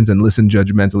questions and listen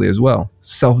judgmentally as well.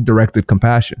 Self-directed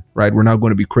compassion, right? We're now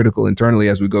going to be critical internally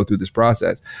as we go through this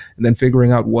process, and then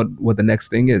figuring out what the next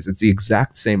thing is. It's the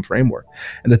exact same framework.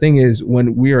 And the thing is,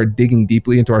 when we are digging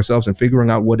deeply into ourselves and figuring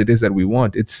out what it is that we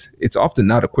want, it's often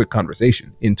not a quick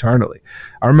conversation internally.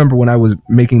 I remember when I was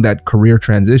making that career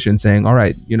transition, saying, all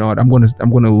right, you know what, I'm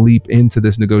going to leap into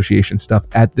this negotiation stuff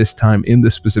at this time in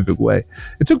this specific way.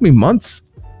 It took me months,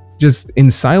 just in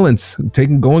silence,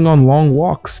 going on long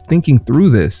walks, thinking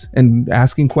through this and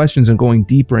asking questions and going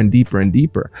deeper and deeper and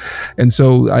deeper. And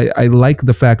so I like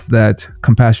the fact that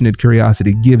compassionate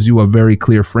curiosity gives you a very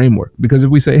clear framework, because if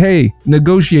we say, hey,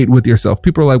 negotiate with yourself,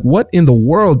 people are like, what in the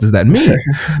world does that mean?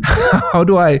 How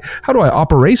do I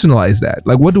operationalize that?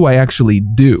 Like, what do I actually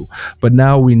do? But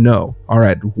now we know, all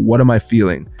right, what am I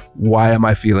feeling? Why am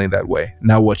I feeling that way?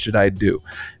 Now what should I do?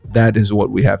 That is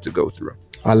what we have to go through.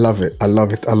 I love it. I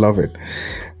love it. I love it.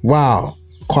 Wow.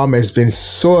 Kwame, it's been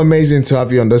so amazing to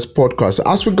have you on this podcast. So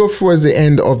as we go towards the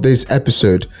end of this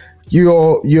episode,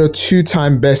 you're a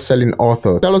two-time best-selling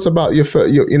author. Tell us about your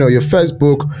first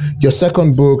book, your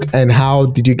second book, and how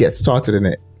did you get started in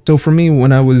it? So for me,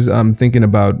 when I was thinking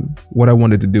about what I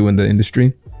wanted to do in the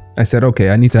industry, I said,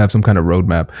 okay, I need to have some kind of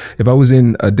roadmap. If I was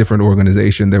in a different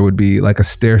organization, there would be like a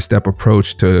stair-step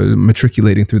approach to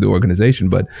matriculating through the organization.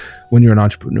 But when you're an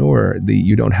entrepreneur,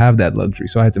 you don't have that luxury.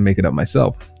 So I had to make it up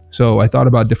myself. So I thought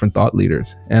about different thought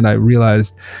leaders, and I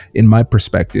realized in my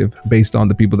perspective, based on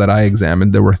the people that I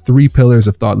examined, there were 3 pillars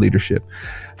of thought leadership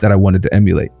that I wanted to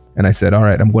emulate. And I said, all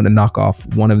right, I'm going to knock off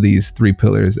one of these 3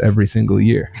 pillars every single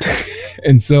year.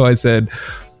 And so I said,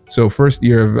 so first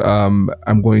year,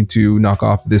 I'm going to knock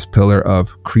off this pillar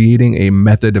of creating a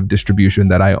method of distribution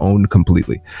that I own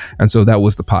completely. And so that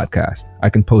was the podcast. I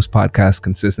can post podcasts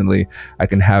consistently. I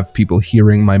can have people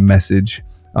hearing my message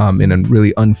in a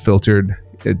really unfiltered,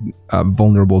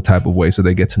 vulnerable type of way, so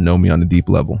they get to know me on a deep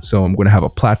level. So I'm going to have a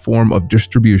platform of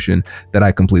distribution that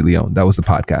I completely own. That was the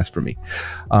podcast for me.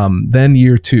 Then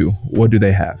year 2, what do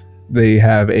they have? They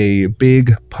have a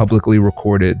big publicly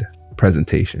recorded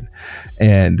presentation.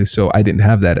 And so I didn't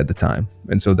have that at the time.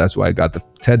 And so that's why I got the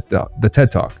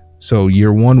TED Talk. So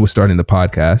year 1 was starting the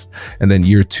podcast, and then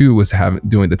year 2 was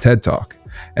doing the TED Talk.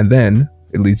 And then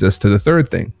it leads us to the third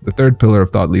thing, the third pillar of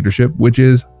thought leadership, which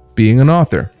is being an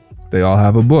author. They all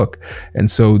have a book. And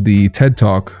so the TED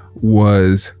Talk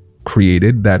was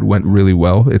created. That went really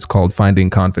well. It's called Finding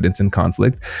Confidence in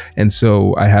Conflict. And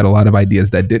so I had a lot of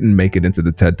ideas that didn't make it into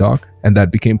the TED Talk, and that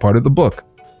became part of the book,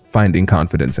 Finding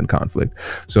Confidence in Conflict.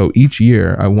 So each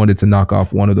year I wanted to knock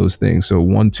off one of those things. So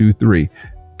 1, 2, 3,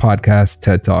 podcast,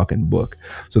 TED Talk, and book.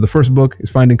 So the first book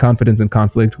is Finding Confidence in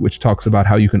Conflict, which talks about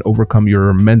how you can overcome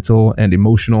your mental and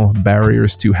emotional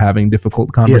barriers to having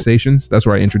difficult conversations. That's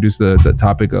where I introduced the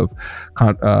topic of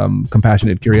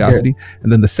compassionate curiosity.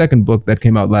 And then the second book that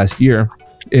came out last year,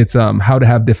 it's how to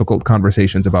have difficult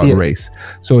conversations about race.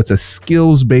 So it's a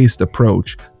skills-based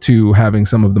approach to having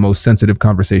some of the most sensitive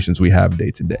conversations we have day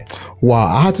to day. Wow,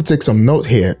 I had to take some note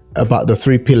here about the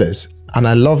 3 pillars, and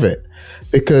I love it.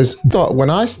 Because when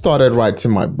I started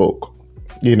writing my book,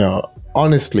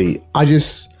 honestly, I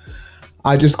just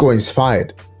got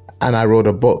inspired and I wrote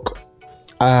a book.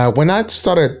 When I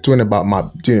started doing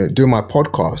my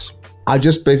podcast, I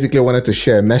just basically wanted to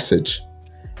share a message,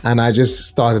 and I just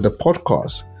started a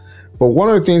podcast. But one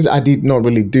of the things I did not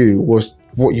really do was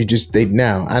what you just did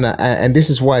now, and this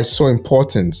is why it's so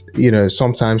important,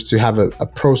 sometimes to have a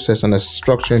process and a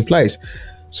structure in place.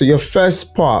 So your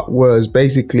first part was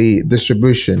basically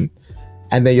distribution,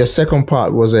 and then your second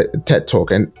part was a TED Talk.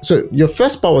 And so your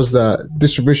first part was the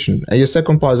distribution, and your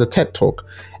second part was a TED Talk.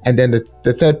 And then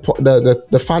the third part,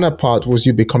 the final part was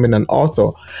you becoming an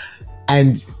author.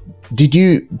 And did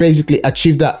you basically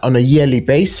achieve that on a yearly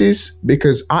basis?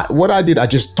 Because I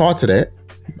just started it.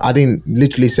 I didn't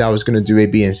literally say I was going to do A,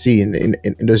 B, and C in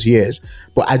those years,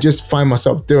 but I just find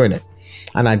myself doing it.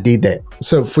 And I did that.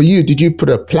 So for you, did you put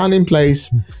a plan in place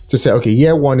to say, okay,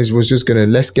 year 1 was just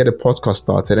let's get a podcast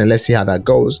started and let's see how that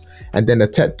goes. And then a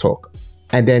TED Talk.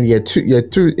 And then year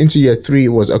 2 into year 3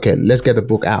 was, okay, let's get the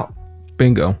book out.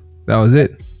 Bingo. That was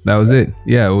it.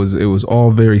 Yeah, it was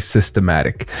all very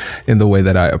systematic in the way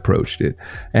that I approached it.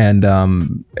 And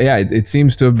it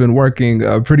seems to have been working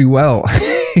pretty well.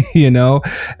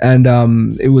 And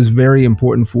it was very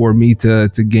important for me to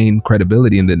gain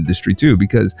credibility in the industry too,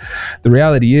 because the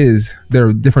reality is there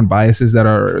are different biases that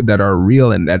are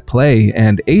real and at play,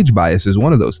 and age bias is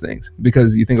one of those things.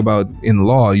 Because you think about in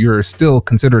law, you're still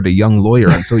considered a young lawyer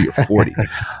until you're 40.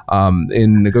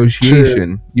 In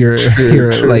negotiation, you're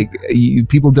like,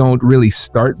 people don't really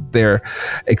start their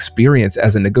experience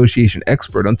as a negotiation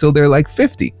expert until they're like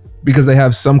 50. Because they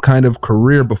have some kind of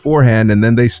career beforehand, and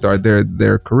then they start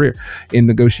their career in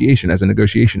negotiation as a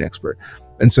negotiation expert.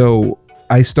 And so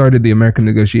I started the American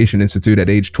Negotiation Institute at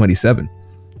age 27.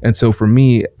 And so for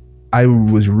me, I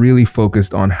was really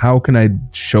focused on how can I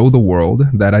show the world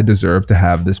that I deserve to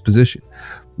have this position?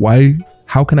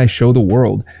 How can I show the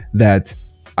world that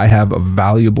I have a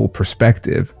valuable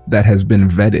perspective that has been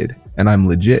vetted and I'm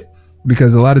legit?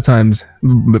 Because a lot of times,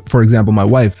 for example, my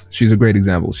wife, she's a great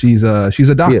example. She's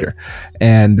a doctor,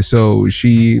 and so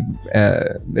she's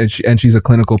a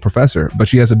clinical professor, but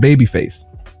she has a baby face.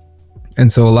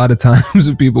 And so a lot of times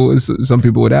some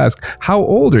people would ask, how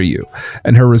old are you?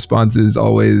 And her response is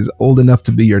always, old enough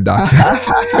to be your doctor.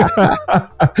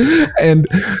 And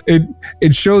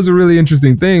it shows a really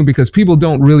interesting thing, because people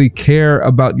don't really care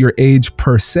about your age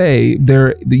per se.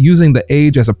 They're using the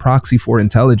age as a proxy for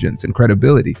intelligence and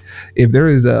credibility. If there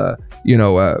is a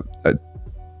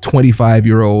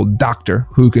 25-year-old doctor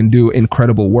who can do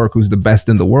incredible work, who's the best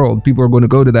in the world, people are going to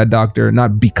go to that doctor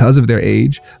not because of their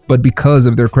age, but because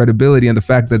of their credibility and the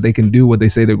fact that they can do what they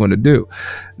say they're going to do.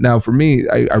 Now, for me,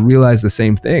 I realized the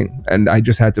same thing, and I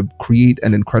just had to create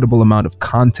an incredible amount of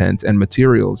content and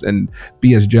materials and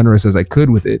be as generous as I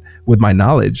could with it, with my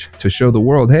knowledge, to show the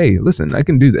world, hey, listen, I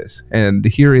can do this. And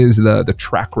here is the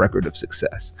track record of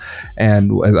success.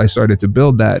 And as I started to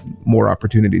build that, more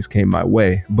opportunities came my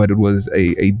way. But it was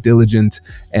a diligent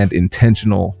and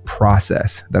intentional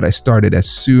process that I started as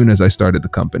soon as I started the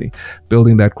company,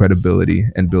 building that credibility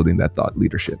and building that thought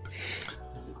leadership.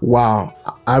 Wow,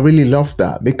 I really love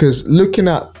that, because looking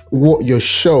at what your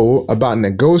show about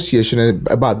negotiation and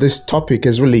about this topic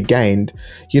has really gained,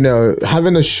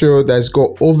 having a show that's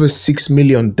got over 6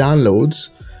 million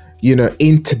downloads,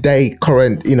 in today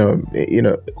currently,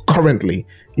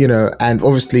 and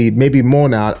obviously maybe more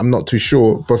now, I'm not too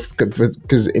sure, but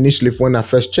because initially when I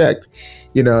first checked,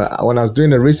 when I was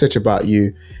doing the research about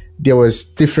you, there was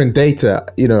different data,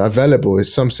 available.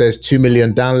 Some says 2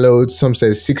 million downloads, some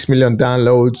says 6 million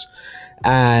downloads.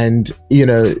 And,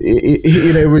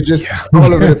 it was just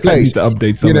all over the place. I need to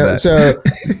update some of that. So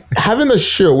having a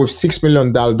show with $6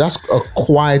 million, that's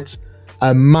quite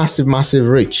a massive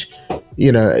reach.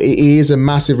 It is a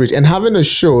massive reach. And having a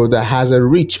show that has a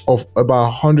reach of about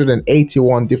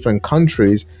 181 different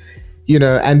countries,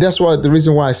 and that's the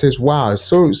reason why I says, wow, it's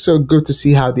so good to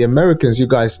see how the Americans, you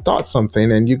guys start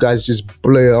something and you guys just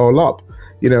blow it all up,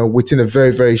 within a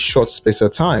very, very short space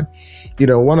of time.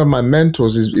 One of my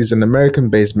mentors is an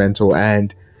American-based mentor,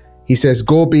 and he says,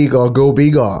 go big or go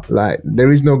bigger. Like, there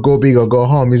is no go big or go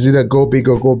home. Is either go big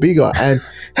or go bigger. And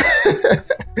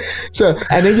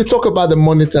and then you talk about the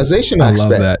monetization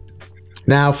aspect. I love that.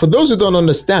 Now, for those who don't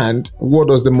understand, what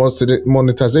does the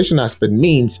monetization aspect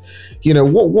means?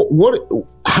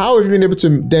 How have you been able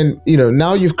to then,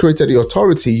 now you've created the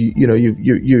authority,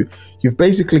 you've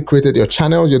basically created your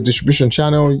channel, your distribution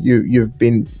channel, you've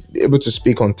been able to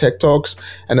speak on Tech Talks,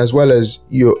 and as well as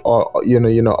you are,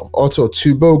 author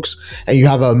 2 books, and you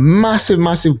have a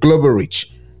massive global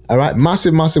reach. All right.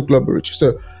 Massive global reach.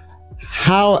 So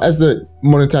how has the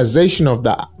monetization of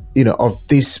that, of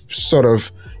this sort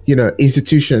of,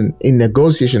 institution in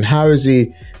negotiation, how is it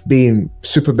being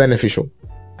super beneficial?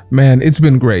 Man, it's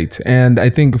been great. And I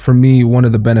think for me, one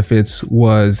of the benefits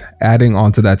was adding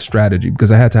on to that strategy, because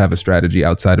I had to have a strategy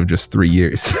outside of just 3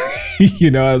 years.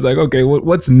 I was like, okay,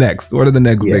 what's next? What are the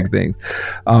next big things?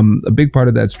 A big part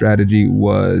of that strategy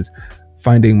was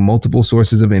finding multiple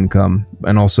sources of income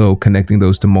and also connecting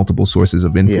those to multiple sources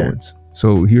of influence.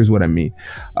 So here's what I mean.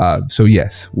 So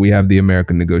yes, we have the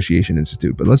American Negotiation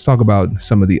Institute, but let's talk about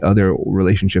some of the other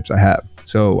relationships I have.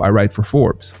 So I write for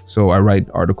Forbes. So I write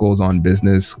articles on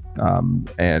business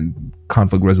and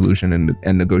conflict resolution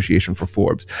and negotiation for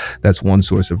Forbes. That's one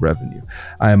source of revenue.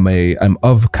 I'm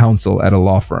of counsel at a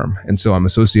law firm, and so I'm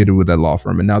associated with that law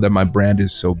firm. And now that my brand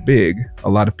is so big, a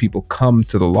lot of people come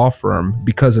to the law firm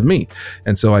because of me,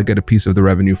 and so I get a piece of the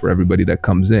revenue for everybody that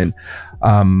comes in.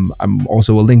 I'm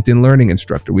also a LinkedIn Learning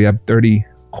instructor. We have 30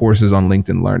 courses on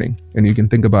LinkedIn Learning, and you can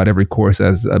think about every course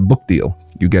as a book deal.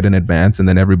 You get an advance, and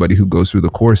then everybody who goes through the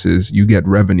courses, you get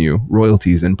revenue,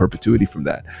 royalties, and perpetuity from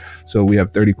that. So we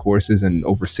have 30 courses, and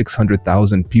over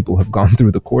 600,000 people have gone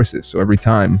through the courses. So every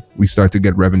time we start to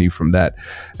get revenue from that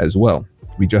as well.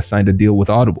 We just signed a deal with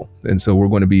Audible, and so we're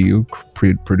going to be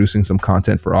producing some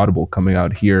content for Audible coming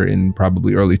out here in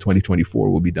probably early 2024.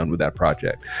 We'll be done with that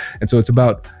project. And so it's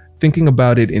about thinking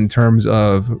about it in terms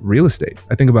of real estate.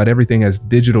 I think about everything as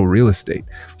digital real estate.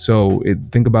 So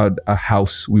think about a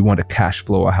house. We want to cash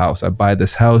flow a house. I buy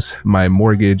this house. My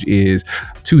mortgage is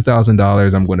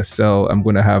 $2,000. I'm going to sell. I'm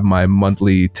going to have my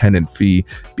monthly tenant fee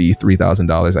be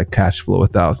 $3,000. I cash flow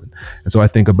 $1,000. And so I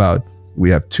think about, we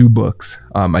have 2 books.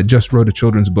 I just wrote a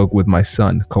children's book with my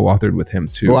son, co-authored with him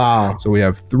too. Wow. So we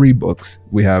have 3 books.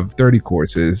 We have 30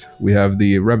 courses. We have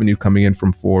the revenue coming in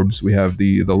from Forbes. We have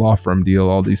the law firm deal,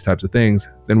 all these types of things.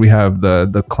 Then we have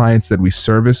the clients that we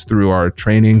service through our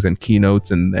trainings and keynotes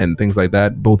and things like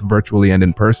that, both virtually and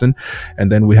in person.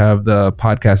 And then we have the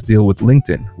podcast deal with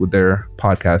LinkedIn, with their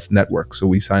podcast network. So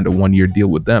we signed a 1-year deal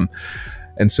with them.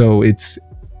 And so it's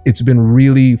been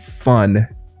really fun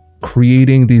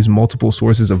creating these multiple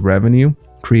sources of revenue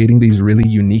creating these really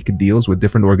unique deals with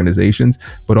different organizations,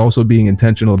 but also being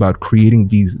intentional about creating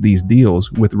these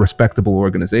deals with respectable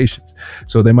organizations.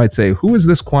 So they might say, who is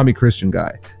this Kwame Christian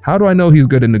guy? How do I know he's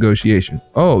good at negotiation?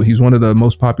 Oh, he's one of the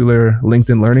most popular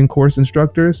LinkedIn Learning course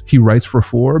instructors. He writes for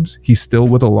Forbes. He's still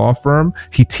with a law firm.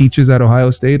 He teaches at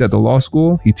Ohio State at the law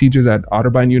school. He teaches at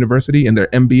Otterbein University in their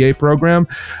MBA program.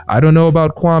 I don't know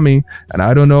about Kwame, and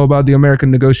I don't know about the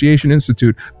American Negotiation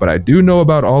Institute, but I do know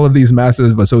about all of these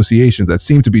massive associations that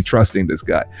seem to be trusting this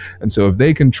guy. And so if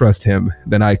they can trust him,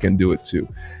 then I can do it too.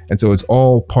 And so it's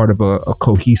all part of a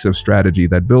cohesive strategy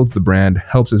that builds the brand,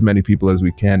 helps as many people as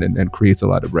we can, and creates a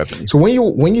lot of revenue. So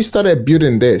when you started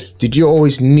building this, did you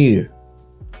always knew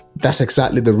that's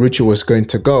exactly the route you was going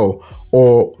to go?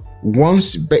 Or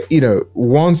once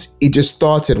it just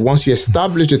started, once you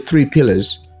established the 3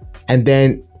 pillars, and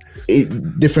then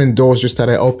different doors just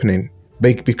started opening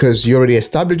because you already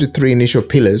established the 3 initial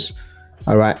pillars,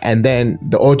 all right? And then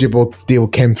the audiobook deal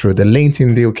came through, the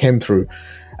LinkedIn deal came through,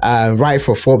 write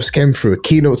for Forbes came through,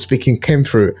 keynote speaking came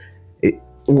through.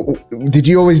 Did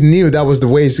you always knew that was the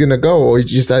way it's gonna go, or it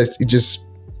just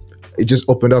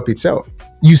opened up itself?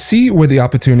 You see where the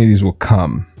opportunities will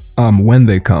come when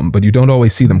they come, but you don't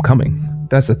always see them coming.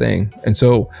 That's the thing. And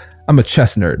so I'm a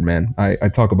chess nerd, man. I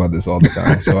talk about this all the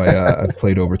time. So I've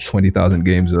played over 20,000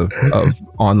 games of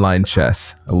online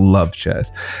chess. I love chess.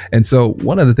 And so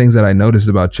one of the things that I noticed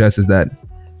about chess is that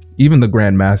even the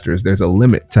grandmasters, there's a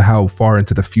limit to how far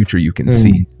into the future you can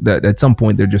see. That at some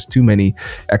point, there are just too many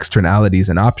externalities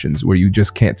and options where you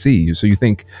just can't see. So you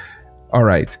think, all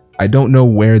right, I don't know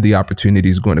where the opportunity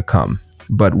is going to come,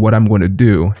 but what I'm going to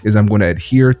do is I'm going to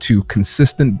adhere to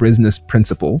consistent business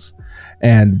principles.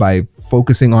 And by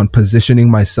focusing on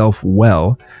positioning myself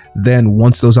well, then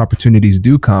once those opportunities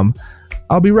do come,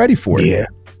 I'll be ready for it. Yeah.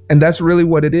 And that's really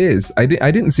what it is. I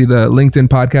didn't see the LinkedIn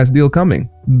podcast deal coming.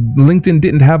 LinkedIn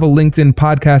didn't have a LinkedIn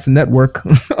podcast network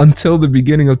until the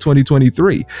beginning of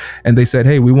 2023. And they said,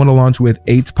 hey, we want to launch with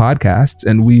 8 podcasts,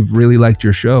 and we've really liked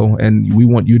your show, and we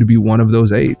want you to be one of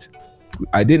those 8.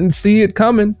 I didn't see it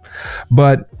coming,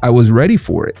 but I was ready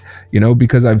for it,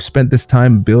 because I've spent this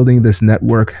time building this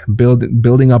network,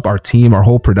 building up our team, our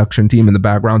whole production team in the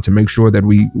background to make sure that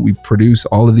we produce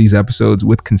all of these episodes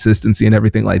with consistency and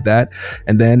everything like that.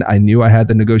 And then I knew I had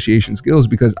the negotiation skills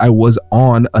because I was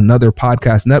on another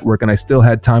podcast network and I still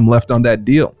had time left on that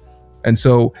deal. And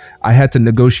so I had to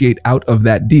negotiate out of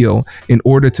that deal in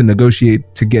order to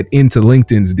negotiate to get into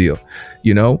LinkedIn's deal,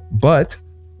 but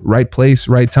right place,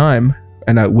 right time,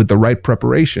 and with the right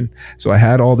preparation. So I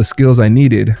had all the skills I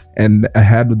needed, and I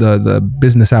had the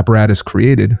business apparatus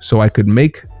created so I could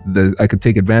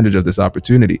take advantage of this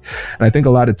opportunity. And I think a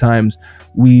lot of times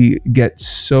we get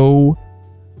so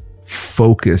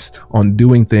focused on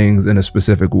doing things in a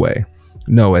specific way.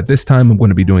 No, at this time I'm going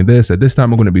to be doing this. At this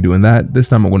time I'm going to be doing that. This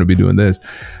time I'm going to be doing this.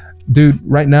 Dude,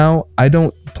 right now I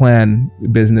don't plan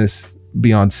business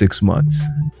beyond 6 months.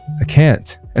 I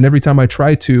can't. And every time I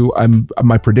try to,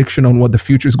 my prediction on what the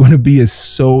future is going to be is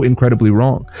so incredibly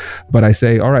wrong. But I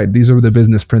say, all right, these are the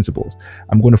business principles.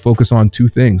 I'm going to focus on 2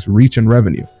 things, reach and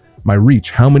revenue. My reach,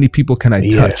 how many people can I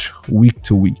touch week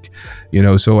to week?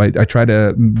 So I try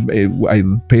to, I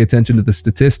pay attention to the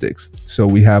statistics. So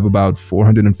we have about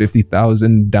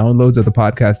 450,000 downloads of the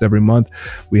podcast every month.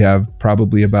 We have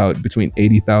probably about between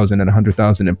 80,000 and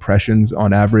 100,000 impressions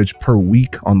on average per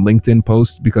week on LinkedIn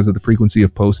posts because of the frequency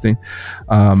of posting,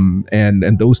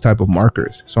 and those type of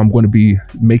markers. So I'm going to be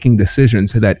making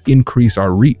decisions that increase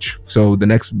our reach. So the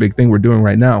next big thing we're doing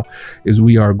right now is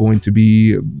we are going to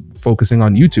be focusing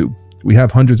on YouTube. We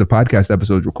have hundreds of podcast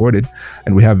episodes recorded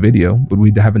and we have video, but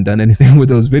we haven't done anything with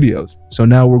those videos. So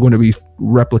now we're going to be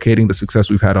replicating the success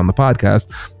we've had on the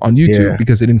podcast on YouTube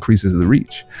because it increases the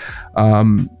reach.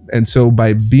 And so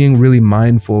by being really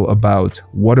mindful about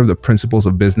what are the principles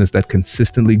of business that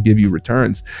consistently give you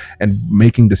returns and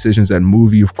making decisions that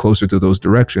move you closer to those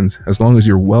directions, as long as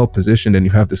you're well positioned and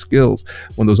you have the skills,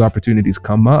 when those opportunities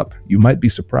come up, you might be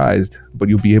surprised, but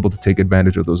you'll be able to take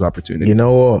advantage of those opportunities. You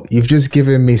know what? You've just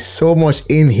given me so much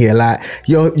in here. Like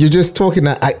you're just talking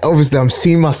that obviously I'm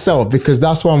seeing myself because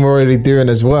that's what I'm already doing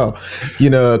as well.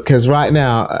 Because right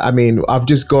now, I mean, I've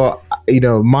just got,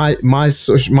 my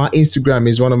Instagram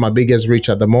is one of my biggest reach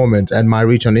at the moment, and my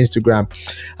reach on Instagram,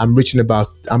 I'm reaching about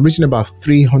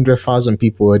 300,000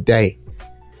 people a day.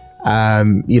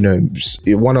 One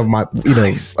of my,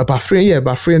 nice. about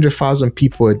 300,000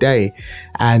 people a day,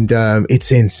 and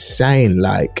it's insane.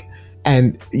 Like,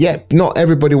 and not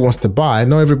everybody wants to buy,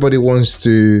 not everybody wants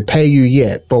to pay you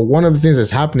yet. But one of the things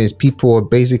that's happening is people are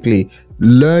basically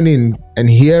learning and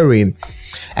hearing,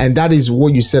 and that is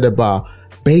what you said about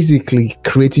basically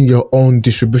creating your own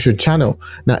distribution channel.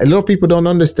 Now, a lot of people don't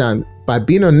understand, by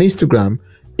being on Instagram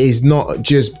is not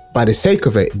just by the sake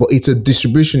of it, but it's a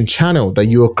distribution channel that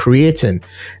you're creating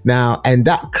now. And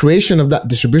that creation of that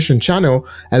distribution channel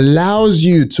allows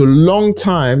you to in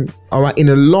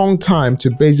a long time to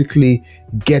basically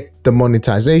get the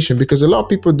monetization. Because a lot of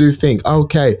people do think,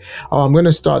 okay, I'm going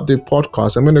to start the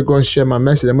podcast, I'm going to go and share my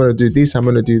message, I'm going to do this, I'm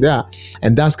going to do that,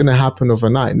 and that's going to happen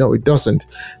overnight. No, it doesn't.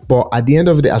 But at the end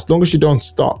of the day, as long as you don't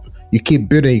stop, you keep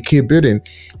building.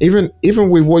 Even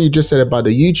with what you just said about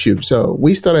the YouTube. So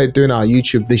we started doing our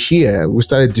YouTube this year. We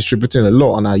started distributing a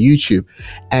lot on our YouTube,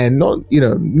 and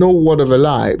no word of a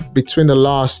lie, between the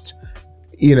last,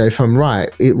 if I'm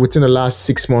right, within the last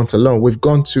 6 months alone, we've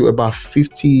gone to about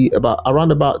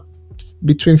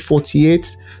between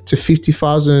 48 to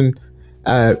 50,000,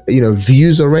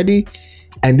 views already.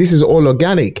 And this is all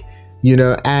organic,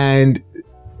 and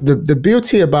the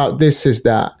beauty about this is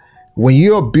that when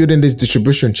you're building this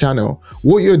distribution channel,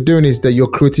 what you're doing is that you're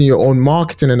creating your own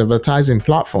marketing and advertising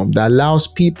platform that allows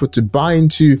people to buy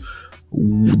into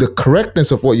the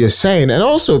correctness of what you're saying. And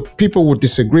also, people will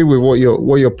disagree with what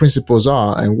your principles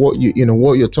are and what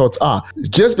what your thoughts are.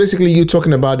 Just basically you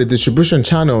talking about the distribution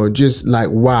channel, just like,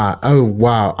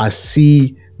 wow, I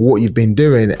see what you've been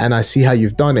doing and I see how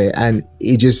you've done it, and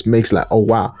it just makes like, oh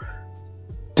wow.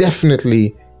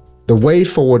 Definitely the way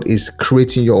forward is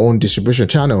creating your own distribution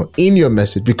channel in your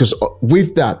message, because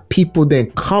with that, people then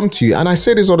come to you. And I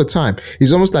say this all the time,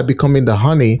 it's almost like becoming the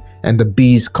honey and the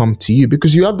bees come to you,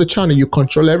 because you have the channel, you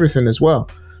control everything as well.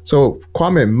 So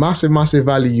Kwame, massive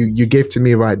value you gave to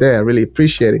me right there. I really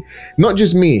appreciate it. Not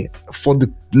just me, for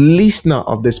the listener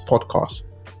of this podcast.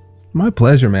 My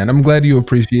pleasure, man. I'm glad you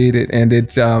appreciate it. And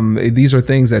these are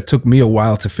things that took me a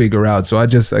while to figure out. So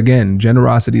again,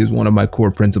 generosity is one of my core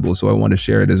principles. So I want to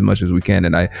share it as much as we can.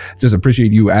 And I just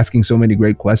appreciate you asking so many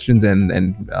great questions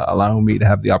and allowing me to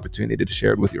have the opportunity to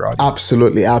share it with your audience.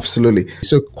 Absolutely.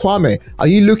 So Kwame, are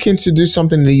you looking to do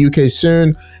something in the UK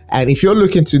soon? And if you're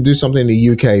looking to do something in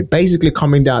the UK, basically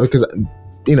coming down, because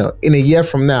in a year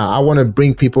from now, I want to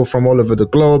bring people from all over the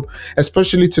globe,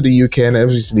 especially to the UK, and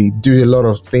obviously do a lot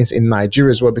of things in Nigeria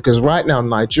as well, because right now,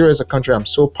 Nigeria is a country I'm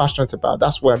so passionate about.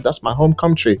 That's my home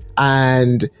country.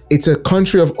 And it's a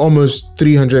country of almost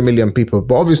 300 million people.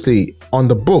 But obviously on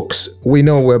the books, we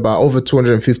know we're about over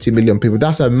 250 million people.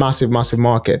 That's a massive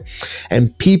market.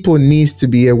 And people needs to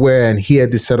be aware and hear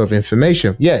this sort of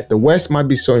information. Yeah, the West might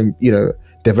be so,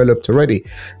 developed already.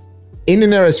 In the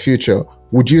nearest future,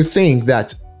 would you think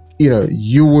that,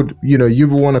 you would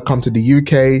want to come to the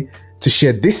UK to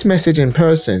share this message in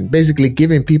person, basically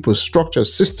giving people structure,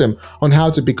 system on how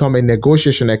to become a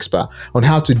negotiation expert, on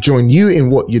how to join you in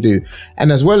what you do,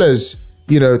 and as well as,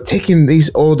 taking these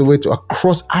all the way to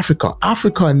across Africa.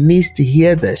 Africa needs to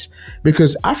hear this,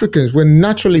 because Africans, we're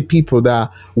naturally people that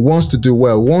wants to do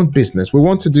well, want business. We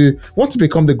want to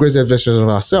become the greatest version of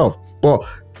ourselves. But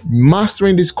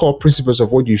mastering these core principles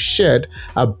of what you shared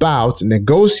about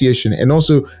negotiation, and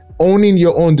also owning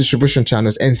your own distribution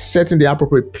channels and setting the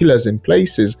appropriate pillars in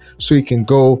places so you can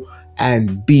go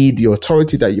and be the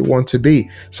authority that you want to be.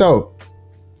 So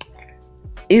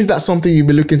is that something you'll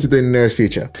be looking to do in the near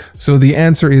future? So the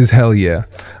answer is hell yeah.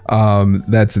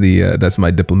 That's my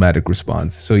diplomatic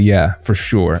response. So yeah, for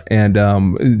sure. And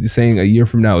saying a year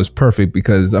from now is perfect,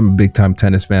 because I'm a big time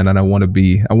tennis fan and I want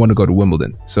to go to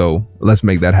Wimbledon. So let's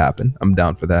make that happen. I'm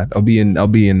down for that. I'll be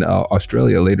in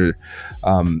Australia later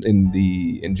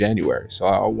in January. So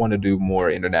I want to do more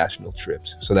international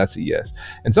trips. So that's a yes.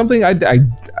 And something I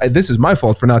this is my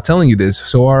fault for not telling you this.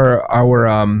 So our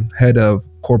head of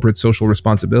corporate social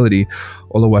responsibility,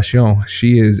 Oluwaseun,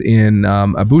 she is in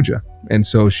Abuja, and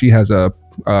so she has an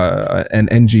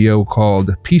NGO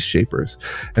called Peace Shapers.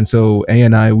 And so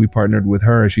we partnered with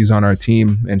her. She's on our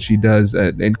team, and she does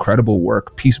incredible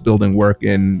work, peace building work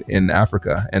in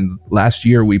Africa. And last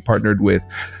year we partnered with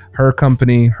her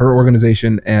company, her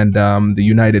organization, and the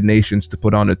United Nations to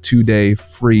put on a 2-day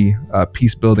free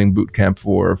peace building boot camp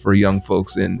for young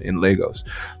folks in Lagos.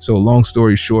 So long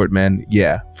story short, man,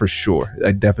 yeah, for sure.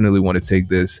 I definitely want to take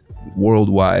this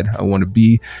worldwide. I want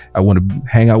to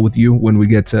hang out with you when we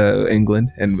get to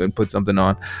England and put something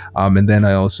on. And then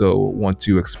I also want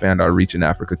to expand our reach in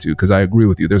Africa too, because I agree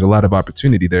with you. There's a lot of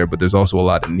opportunity there, but there's also a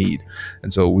lot of need.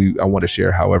 And so I want to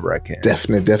share however I can.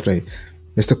 Definitely.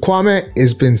 Mr. Kwame,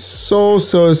 it's been so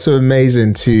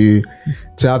amazing to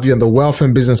have you on the Wealth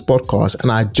and Business Podcast.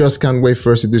 And I just can't wait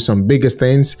for us to do some bigger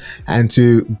things and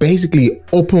to basically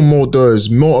open more doors,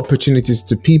 more opportunities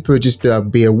to people, just to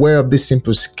be aware of these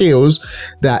simple skills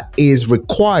that is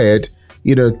required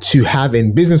to have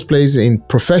in business places, in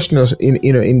professional,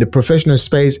 in the professional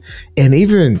space, and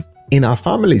even in our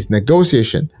families.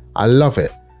 Negotiation. I love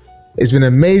it. It's been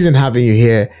amazing having you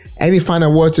here. Any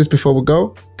final words just before we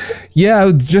go? Yeah, I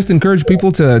would just encourage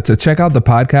people to check out the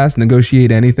podcast,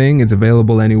 Negotiate Anything. It's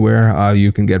available anywhere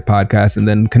you can get podcasts, and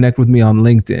then connect with me on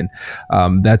LinkedIn.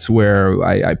 That's where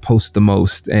I post the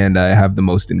most and I have the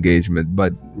most engagement.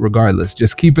 But regardless,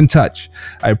 just keep in touch.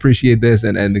 I appreciate this.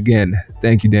 And again,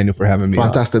 thank you, Daniel, for having me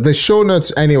Fantastic. on. The show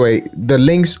notes, anyway, the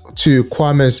links to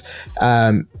Kwame's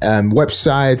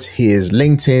website, his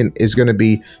LinkedIn is going to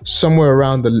be somewhere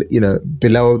around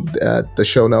below the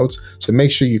show notes. So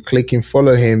make sure you click and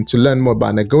follow him to learn more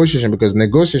about negotiation, because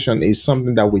negotiation is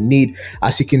something that we need.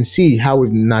 As you can see how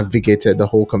we've navigated the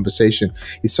whole conversation,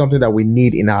 it's something that we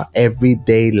need in our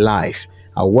everyday life,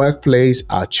 our workplace,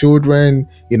 our children,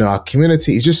 our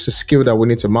community. It's just a skill that we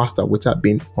need to master without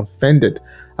being offended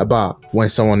about when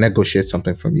someone negotiates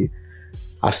something from you.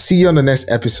 I'll see you on the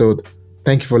next episode.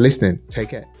 Thank you for listening. Take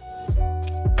care.